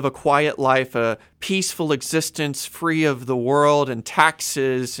like live a quiet life, a peaceful existence, free of the world and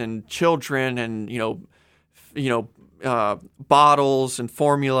taxes and children and bottles and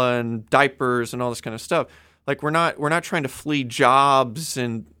formula and diapers and all this kind of stuff. Like we're not trying to flee jobs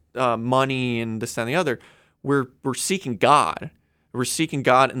and money and this, that, and the other. We're seeking God. We're seeking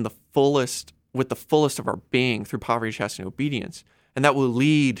God in the fullest, with the fullest of our being, through poverty, chastity, and obedience, and that will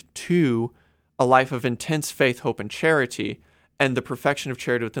lead to a life of intense faith, hope, and charity, and the perfection of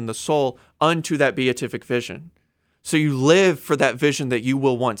charity within the soul unto that beatific vision. So you live for that vision that you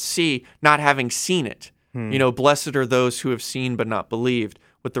will once see, not having seen it. Blessed are those who have seen but not believed.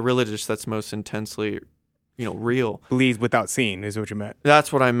 With the religious, that's most intensely, real. Believe without seeing is what you meant.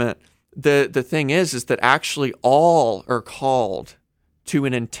 That's what I meant. The thing is that actually all are called to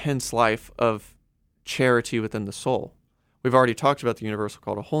an intense life of charity within the soul. We've already talked about the universal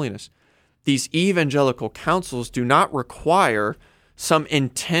call to holiness. These evangelical counsels do not require some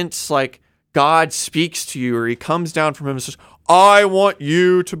intense, like, God speaks to you or he comes down from him and says, I want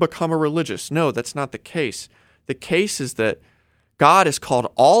you to become a religious. No, that's not the case. The case is that God has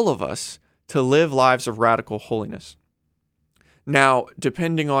called all of us to live lives of radical holiness. Now,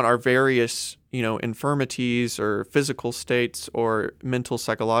 depending on our various, infirmities or physical states or mental,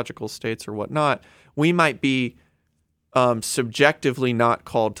 psychological states or whatnot, we might be subjectively not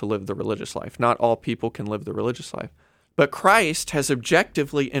called to live the religious life. Not all people can live the religious life. But Christ has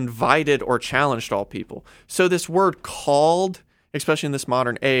objectively invited or challenged all people. So this word called, especially in this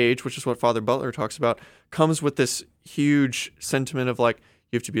modern age, which is what Father Butler talks about, comes with this huge sentiment of like,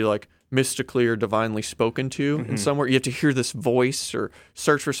 you have to be like mystically or divinely spoken to in somewhere. You have to hear this voice or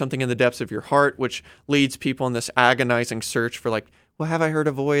search for something in the depths of your heart, which leads people in this agonizing search for like, well, have I heard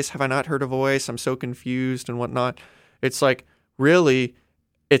a voice? Have I not heard a voice? I'm so confused and whatnot. It's like, really,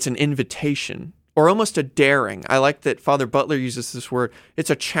 it's an invitation or almost a daring. I like that Father Butler uses this word. It's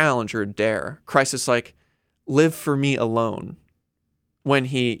a challenge or a dare. Christ is like, live for me alone, when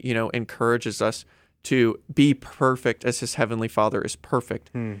he, encourages us to be perfect as his heavenly Father is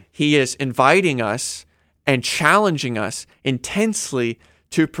perfect. He is inviting us and challenging us intensely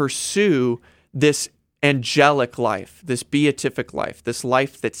to pursue this angelic life, this beatific life, this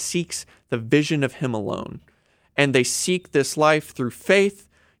life that seeks the vision of him alone. And they seek this life through faith,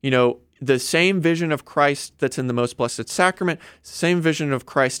 the same vision of Christ that's in the most blessed sacrament, same vision of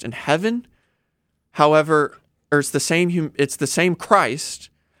Christ in heaven. However, or it's the same Christ.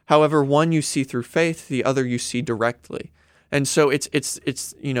 However, one you see through faith, the other you see directly. And so it's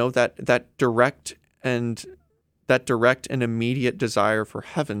that direct and immediate desire for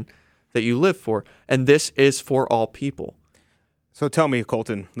heaven that you live for. And this is for all people. So tell me,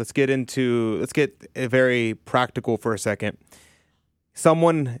 Colton, let's get very practical for a second.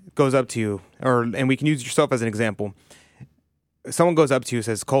 Someone goes up to you, and we can use yourself as an example. Someone goes up to you and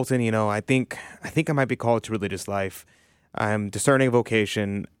says, Colton, I think I might be called to religious life. I'm discerning a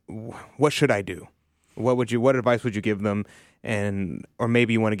vocation. What should I do? What advice would you give them? Or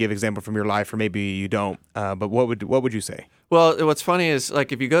maybe you want to give example from your life, or maybe you don't. But what would you say? Well, what's funny is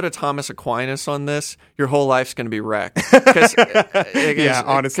like if you go to Thomas Aquinas on this, your whole life's going to be wrecked. Yeah,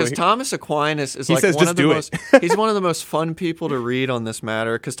 honestly, because Thomas Aquinas is he's one of the most fun people to read on this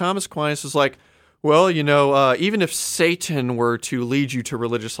matter. Because Thomas Aquinas is like, well, even if Satan were to lead you to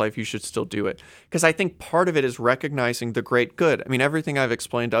religious life, you should still do it. Because I think part of it is recognizing the great good. I mean, everything I've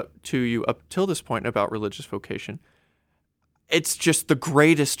explained to you up till this point about religious vocation, it's just the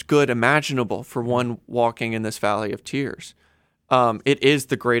greatest good imaginable for one walking in this valley of tears. It is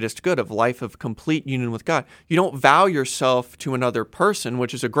the greatest good of life of complete union with God. You don't vow yourself to another person,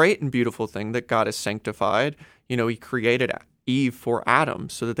 which is a great and beautiful thing that God has sanctified. He created Eve for Adam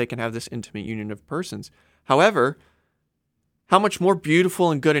so that they can have this intimate union of persons. However, how much more beautiful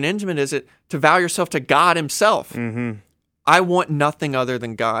and good and intimate is it to vow yourself to God himself? I want nothing other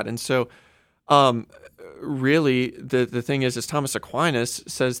than God. And so really the thing is Thomas Aquinas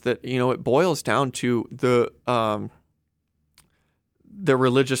says that, it boils down to the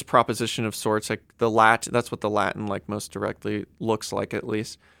religious proposition of sorts, like the Latin, that's what the Latin like most directly looks like, at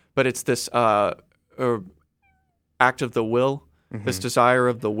least. But it's this act of the will, this desire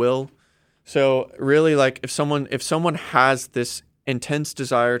of the will. So really, like if someone has this intense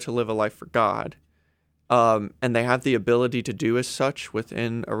desire to live a life for God, and they have the ability to do as such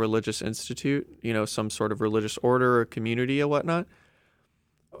within a religious institute, some sort of religious order or community or whatnot,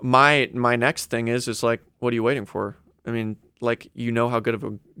 my next thing is like, what are you waiting for? I mean, like, how good of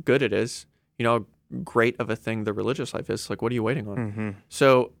a good it is. great of a thing the religious life is. Like, what are you waiting on?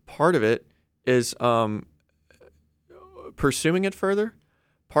 So part of it is pursuing it further.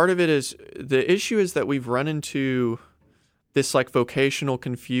 Part of it is the issue is that we've run into this like vocational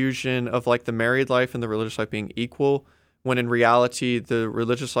confusion of like the married life and the religious life being equal, when in reality the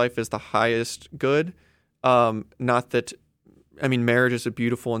religious life is the highest good. Not that, I mean, marriage is a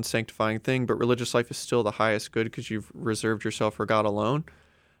beautiful and sanctifying thing, but religious life is still the highest good because you've reserved yourself for God alone.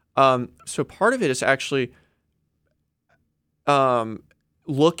 So part of it is actually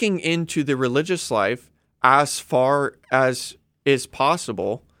looking into the religious life as far as is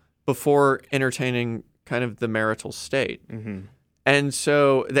possible before entertaining kind of the marital state. And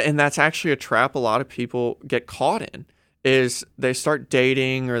so, and that's actually a trap a lot of people get caught in, is they start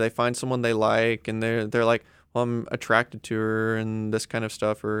dating or they find someone they like and they're like, well, I'm attracted to her and this kind of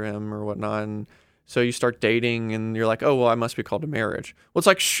stuff or him or whatnot. And so you start dating and you're like, oh, well, I must be called to marriage. Well, it's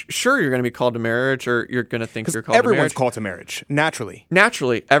like, sure, you're going to be called to marriage, or you're going to think you're called to marriage. Everyone's called to marriage, naturally.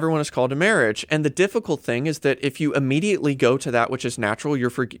 Naturally, everyone is called to marriage. And the difficult thing is that if you immediately go to that which is natural,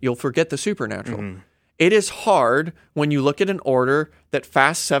 you'll forget the supernatural. It is hard when you look at an order that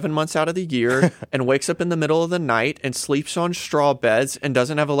fasts 7 months out of the year and wakes up in the middle of the night and sleeps on straw beds and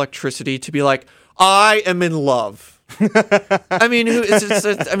doesn't have electricity to be like, I am in love. I mean,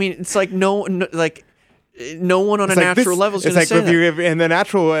 it's like no one on a natural level is going to say that. And the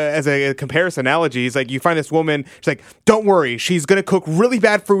natural, as a comparison analogy, is like you find this woman, she's like, don't worry, she's going to cook really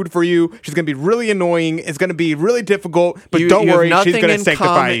bad food for you. She's going to be really annoying. It's going to be really difficult, but don't worry, she's going to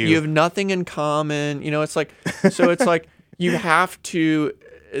sanctify you. You have nothing in common. You know, it's like, so it's like you have to,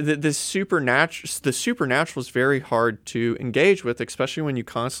 the supernatural is very hard to engage with, especially when you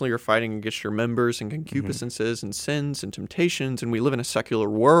constantly are fighting against your members and concupiscences and sins and temptations. And we live in a secular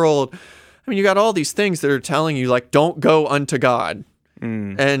world. I mean, you got all these things that are telling you, like, don't go unto God.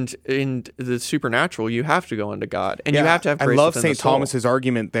 And in the supernatural, you have to go unto God. And you have to have grace. I love St. Thomas's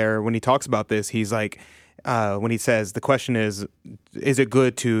argument there when he talks about this. He's like, when he says, the question is it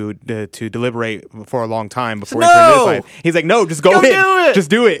good to deliberate for a long time before entering this life? He's like, no, just go in. Do it. Just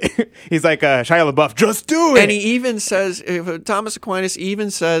do it. He's like Shia LaBeouf, just do it. And he even says, Thomas Aquinas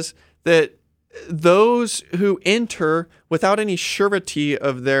even says that those who enter without any surety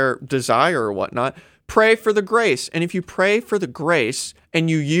of their desire or whatnot, pray for the grace. And if you pray for the grace and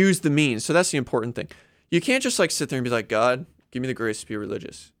you use the means, so that's the important thing. You can't just like sit there and be like, God, give me the grace to be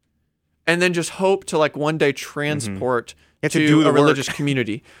religious. And then just hope to like one day transport to a religious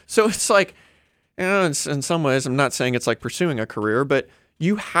community. So it's like, you know, in some ways, I'm not saying it's like pursuing a career, but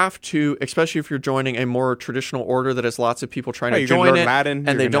you have to, especially if you're joining a more traditional order that has lots of people trying to join it, Latin,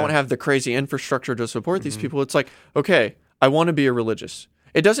 and they don't have the crazy infrastructure to support these people. It's like, okay, I want to be a religious.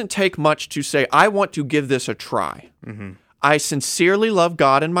 It doesn't take much to say, I want to give this a try. I sincerely love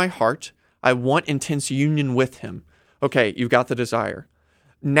God in my heart. I want intense union with him. Okay, you've got the desire.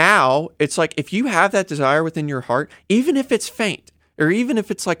 Now, it's like, if you have that desire within your heart, even if it's faint, or even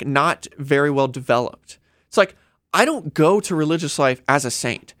if it's like not very well developed, it's like, I don't go to religious life as a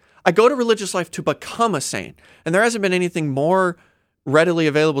saint. I go to religious life to become a saint. And there hasn't been anything more readily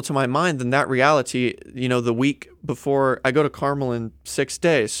available to my mind than that reality, you know, the week before I go to Carmel in 6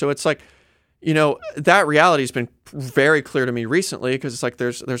 days. So it's like, you know, that reality has been very clear to me recently, because it's like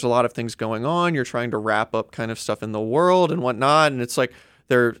there's a lot of things going on. You're trying to wrap up kind of stuff in the world and whatnot. And it's like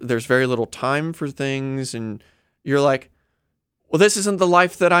there's very little time for things. And you're like, well, this isn't the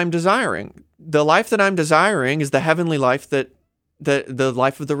life that I'm desiring. The life that I'm desiring is the heavenly life, that the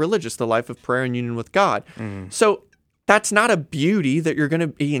life of the religious, the life of prayer and union with God. So that's not a beauty that you're going to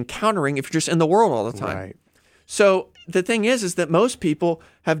be encountering if you're just in the world all the time. Right. So the thing is that most people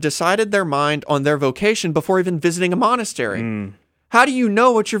have decided their mind on their vocation before even visiting a monastery. How do you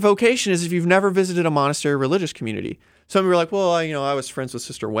know what your vocation is if you've never visited a monastery or religious community? Some people are like, well, I was friends with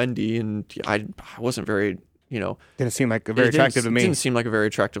Sister Wendy, and I wasn't very, didn't seem like very attractive to me. It didn't seem like a very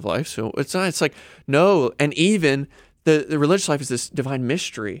attractive life. So it's not. It's like, no. And even the religious life is this divine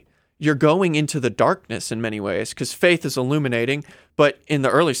mystery. You're going into the darkness in many ways, because faith is illuminating. But in the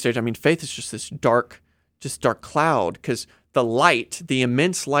early stage, faith is just this dark cloud, because the light, the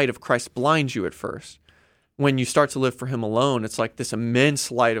immense light of Christ blinds you at first. When you start to live for him alone, it's like this immense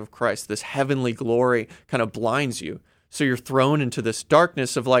light of Christ, this heavenly glory kind of blinds you. So you're thrown into this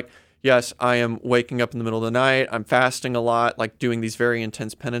darkness of like, yes, I am waking up in the middle of the night. I'm fasting a lot, like doing these very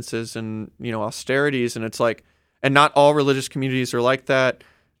intense penances and, austerities. And it's like, and not all religious communities are like that.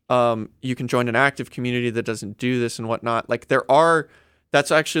 You can join an active community that doesn't do this and whatnot. Like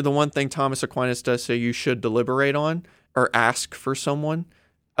that's actually the one thing Thomas Aquinas does say you should deliberate on or ask for someone's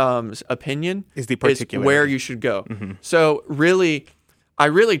opinion is the particular where you should go. So really, I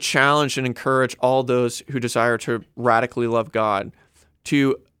really challenge and encourage all those who desire to radically love God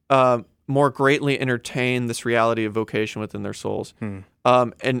to more greatly entertain this reality of vocation within their souls,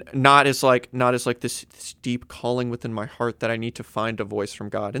 and not as like this deep calling within my heart that I need to find a voice from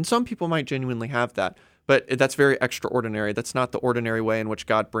God. And some people might genuinely have that, but that's very extraordinary. That's not the ordinary way in which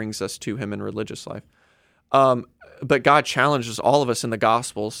God brings us to Him in religious life. But God challenges all of us in the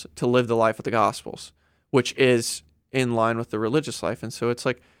Gospels to live the life of the Gospels, which is in line with the religious life. And so it's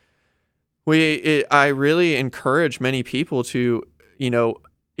like I really encourage many people to,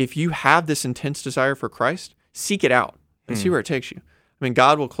 if you have this intense desire for Christ, seek it out and see where it takes you. I mean,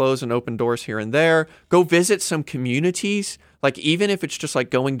 God will close and open doors here and there. Go visit some communities, like even if it's just like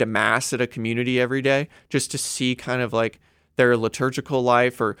going to mass at a community every day, just to see kind of like their liturgical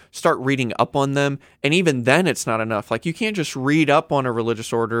life, or start reading up on them. And even then it's not enough. Like you can't just read up on a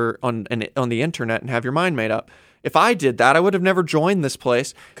religious order on the internet and have your mind made up. If I did that, I would have never joined this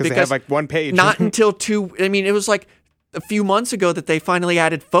place because they have like one page. Not until it was like a few months ago that they finally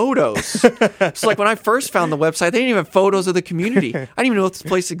added photos. It's like when I first found the website, they didn't even have photos of the community. I didn't even know this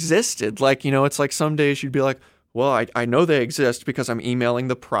place existed. Like, it's like some days you'd be like, well, I know they exist because I'm emailing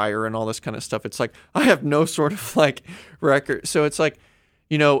the prior and all this kind of stuff. It's like, I have no sort of like record. So it's like,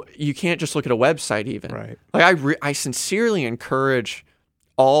 you can't just look at a website even. Right. Like I sincerely encourage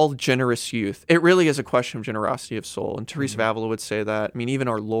all generous youth. It really is a question of generosity of soul. And Teresa of Avila would say that. I mean, even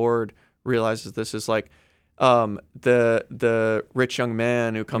our Lord realizes this is like, the rich young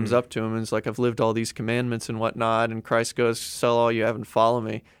man who comes up to him and is like, I've lived all these commandments and whatnot. And Christ goes, sell all you have and follow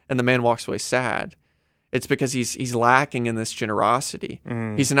me. And the man walks away sad. It's because he's lacking in this generosity.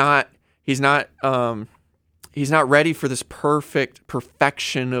 He's not ready for this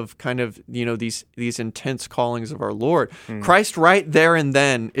perfection of kind of, these intense callings of our Lord. Christ right there and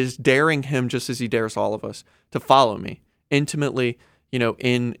then is daring him, just as he dares all of us, to follow me intimately,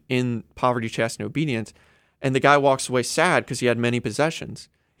 in poverty, chastity, and obedience. And the guy walks away sad because he had many possessions.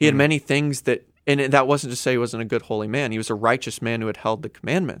 He had many things and that wasn't to say he wasn't a good, holy man. He was a righteous man who had held the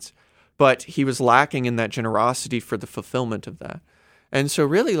commandments. But he was lacking in that generosity for the fulfillment of that. And so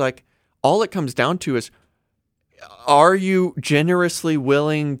really, like, all it comes down to is, are you generously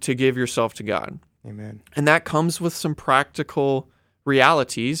willing to give yourself to God? Amen. And that comes with some practical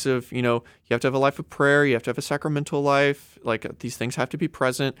realities of, you have to have a life of prayer, you have to have a sacramental life, like these things have to be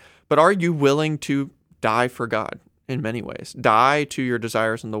present. But are you willing to die for God in many ways? Die to your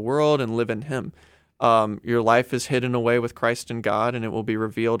desires in the world and live in Him. Your life is hidden away with Christ and God, and it will be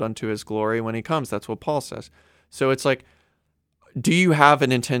revealed unto His glory when He comes. That's what Paul says. So it's like, do you have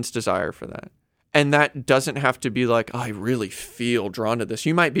an intense desire for that? And that doesn't have to be like, I really feel drawn to this.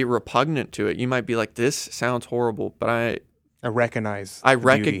 You might be repugnant to it. You might be like, this sounds horrible, but I recognize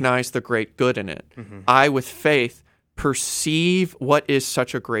the great good in it. I, with faith, perceive what is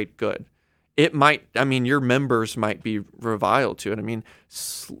such a great good. It might, your members might be reviled to it.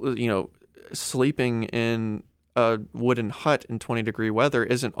 Sleeping in a wooden hut in 20-degree weather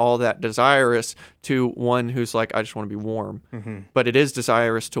isn't all that desirous to one who's like, I just want to be warm. But it is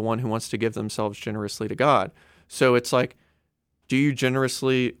desirous to one who wants to give themselves generously to God. So it's like, do you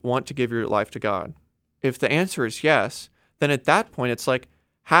generously want to give your life to God? If the answer is yes, then at that point it's like,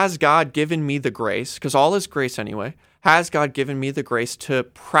 has God given me the grace? Because all is grace anyway. Has God given me the grace to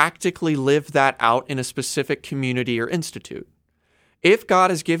practically live that out in a specific community or institute? If God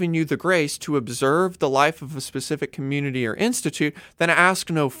has given you the grace to observe the life of a specific community or institute, then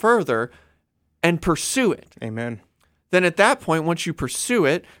ask no further and pursue it. Amen. Then at that point, once you pursue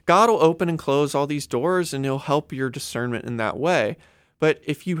it, God will open and close all these doors and He'll help your discernment in that way. But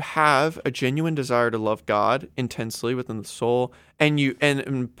if you have a genuine desire to love God intensely within the soul,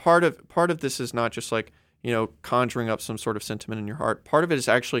 and part of this is not just like, conjuring up some sort of sentiment in your heart. Part of it is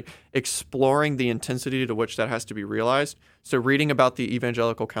actually exploring the intensity to which that has to be realized. So reading about the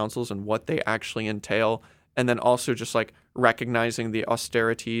evangelical councils and what they actually entail, and then also just like recognizing the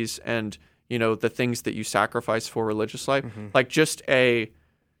austerities and, the things that you sacrifice for religious life, like just a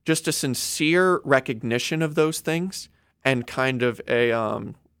sincere recognition of those things and kind of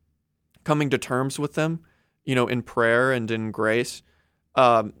a coming to terms with them, in prayer and in grace.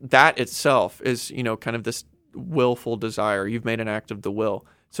 That itself is, kind of this willful desire. You've made an act of the will.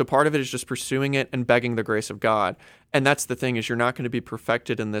 So part of it is just pursuing it and begging the grace of God. And that's the thing, is you're not going to be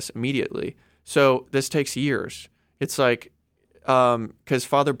perfected in this immediately. So this takes years. It's like, because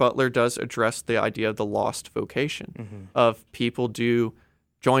Father Butler does address the idea of the lost vocation, of people do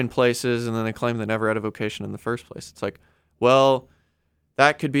join places and then they claim they never had a vocation in the first place. It's like, well,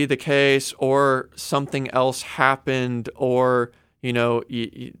 that could be the case, or something else happened, or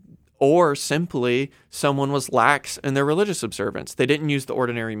or simply someone was lax in their religious observance. They didn't use the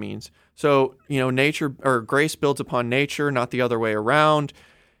ordinary means. So, nature or grace builds upon nature, not the other way around.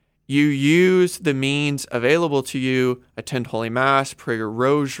 You use the means available to you, attend Holy Mass, pray your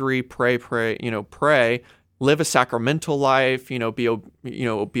rosary, pray, live a sacramental life, be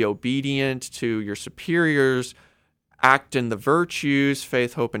obedient to your superiors, act in the virtues,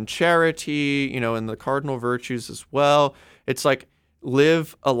 faith, hope, and charity, in the cardinal virtues as well. It's like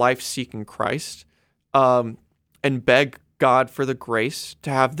live a life seeking Christ, and beg God for the grace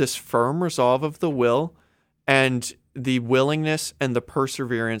to have this firm resolve of the will and the willingness and the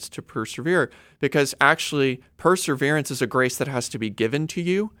perseverance to persevere. Because actually, perseverance is a grace that has to be given to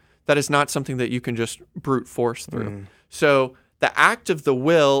you. That is not something that you can just brute force through. So the act of the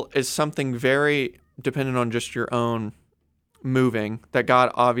will is something very dependent on just your own moving, that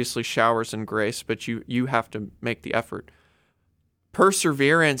God obviously showers in grace, but you have to make the effort.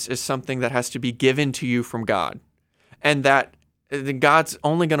 Perseverance is something that has to be given to you from God, and that God's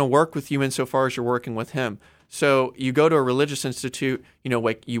only going to work with you insofar as you're working with him. So you go to a religious institute, you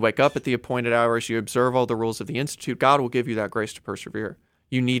wake up at the appointed hours, you observe all the rules of the institute, God will give you that grace to persevere.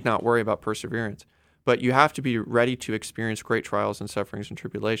 You need not worry about perseverance. But you have to be ready to experience great trials and sufferings and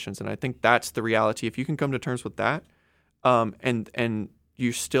tribulations. And I think that's the reality. If you can come to terms with that, and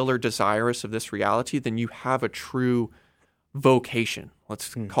you still are desirous of this reality, then you have a true vocation.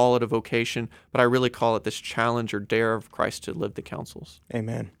 Let's call it a vocation, but I really call it this challenge or dare of Christ to live the counsels.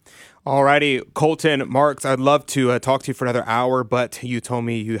 Amen. All righty, Colton Marks, I'd love to talk to you for another hour, but you told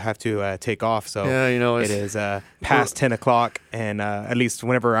me you have to take off, so it is past 10 o'clock, and at least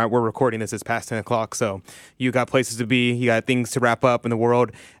whenever we're recording this, it's past 10 o'clock, so you got places to be, you got things to wrap up in the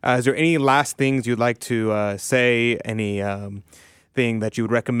world. Is there any last things you'd like to say, any thing that you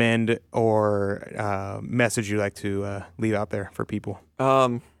would recommend or message you'd like to leave out there for people?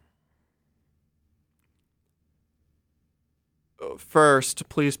 First,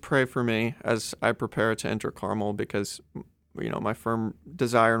 please pray for me as I prepare to enter Carmel, because my firm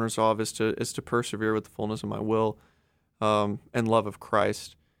desire and resolve is to persevere with the fullness of my will and love of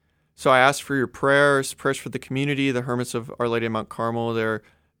Christ. So I ask for your prayers for the community, the Hermits of Our Lady of Mount Carmel. They're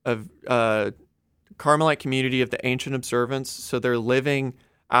a Carmelite community of the ancient observance, so they're living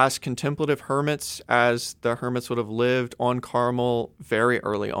as contemplative hermits as the hermits would have lived on Carmel very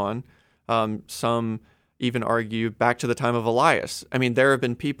early on. Some even argue back to the time of Elias. I mean, there have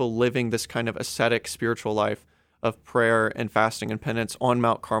been people living this kind of ascetic spiritual life of prayer and fasting and penance on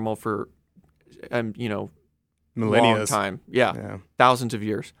Mount Carmel for, long time. Yeah, thousands of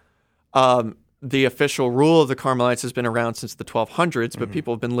years. The official rule of the Carmelites has been around since the 1200s, but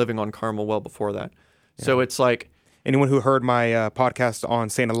people have been living on Carmel well before that. Yeah. So it's like... Anyone who heard my podcast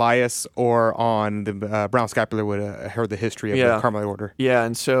on St. Elias or on the Brown Scapular would have heard the history of the Carmelite order. Yeah,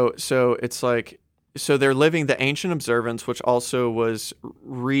 and so it's like... So they're living the ancient observance, which also was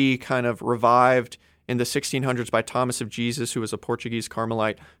revived in the 1600s by Thomas of Jesus, who was a Portuguese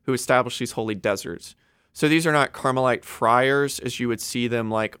Carmelite, who established these holy deserts. So these are not Carmelite friars as you would see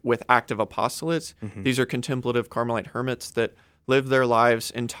them like with active apostolates. These are contemplative Carmelite hermits that live their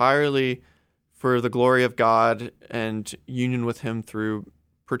lives entirely for the glory of God and union with him through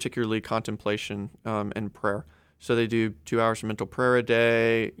particularly contemplation and prayer. So they do 2 hours of mental prayer a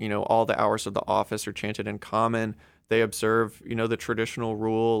day. All the hours of the office are chanted in common. They observe, the traditional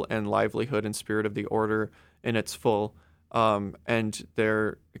rule and livelihood and spirit of the order in its full. And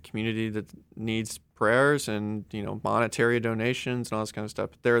they're a community that needs prayers and, monetary donations and all this kind of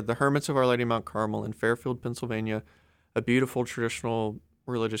stuff. They're the Hermits of Our Lady of Mount Carmel in Fairfield, Pennsylvania, a beautiful traditional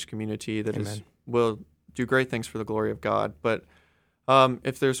religious community that will do great things for the glory of God. But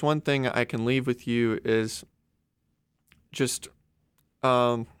if there's one thing I can leave with you is just,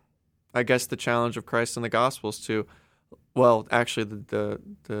 I guess, the challenge of Christ in the Gospels to,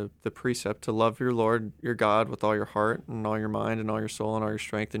 the precept to love your Lord, your God, with all your heart and all your mind and all your soul and all your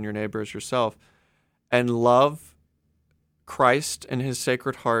strength, and your neighbor as yourself, and love Christ and his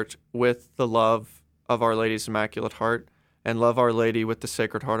Sacred Heart with the love of Our Lady's Immaculate Heart, and love Our Lady with the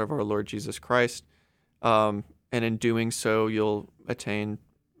Sacred Heart of our Lord Jesus Christ. And in doing so, you'll attain,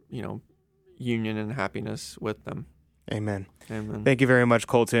 union and happiness with them. Amen. Amen. Thank you very much,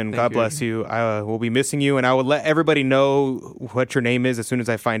 Colton. God bless you. I will be missing you, and I will let everybody know what your name is as soon as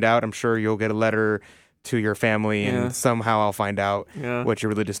I find out. I'm sure you'll get a letter to your family, and somehow I'll find out what your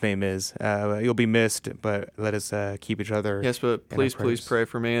religious name is. You'll be missed, but let us keep each other. Yes, but please pray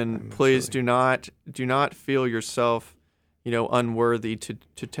for me, and please do not feel yourself, unworthy to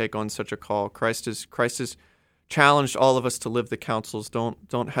take on such a call. Christ is challenged all of us to live the counsels.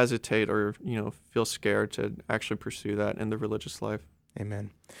 Don't hesitate or feel scared to actually pursue that in the religious life.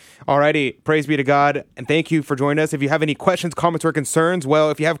 Amen. Alrighty, praise be to God, and thank you for joining us. If you have any questions, comments, or concerns, well,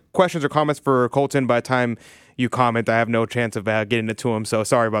 if you have questions or comments for Colton by the time you comment, I have no chance of getting it to him, so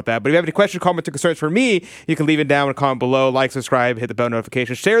sorry about that. But if you have any questions, comments, or concerns for me, you can leave it down in a comment below, like, subscribe, hit the bell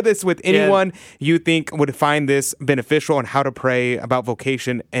notification, share this with anyone you think would find this beneficial on how to pray about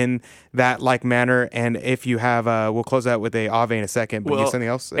vocation in that like manner. And if you have, we'll close out with a Ave in a second, but you have something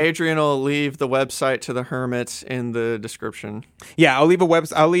else? Adrian will leave the website to the hermits in the description. Yeah, I'll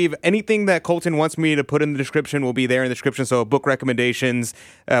leave anything that Colton wants me to put in the description will be there in the description. So book recommendations,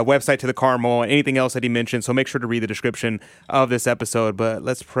 website to the Carmel, and anything else that he mentioned. So make sure to read the description of this episode. But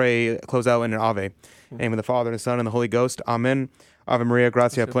let's pray, close out in an Ave. In the name of the Father, and the Son, and the Holy Ghost. Amen. Ave Maria,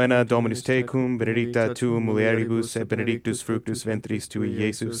 gratia plena, Dominus tecum, benedicta tu mulieribus, et benedictus fructus ventris tui,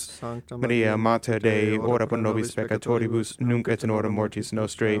 Iesus. Maria, Mater Dei, ora pro nobis peccatoribus, nunc et in hora mortis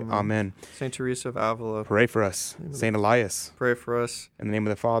nostrae. Amen. Saint Teresa of Avila, pray for us. Saint Elias, pray for us. In the name of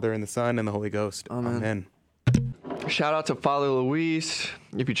the Father, and the Son, and the Holy Ghost. Amen. Shout out to Father Luis.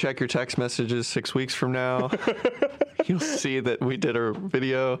 If you check your text messages 6 weeks from now, you'll see that we did our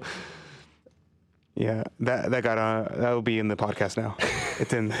video. Yeah, that will be in the podcast now.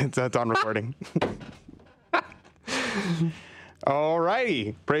 It's on recording. All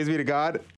righty. Praise be to God.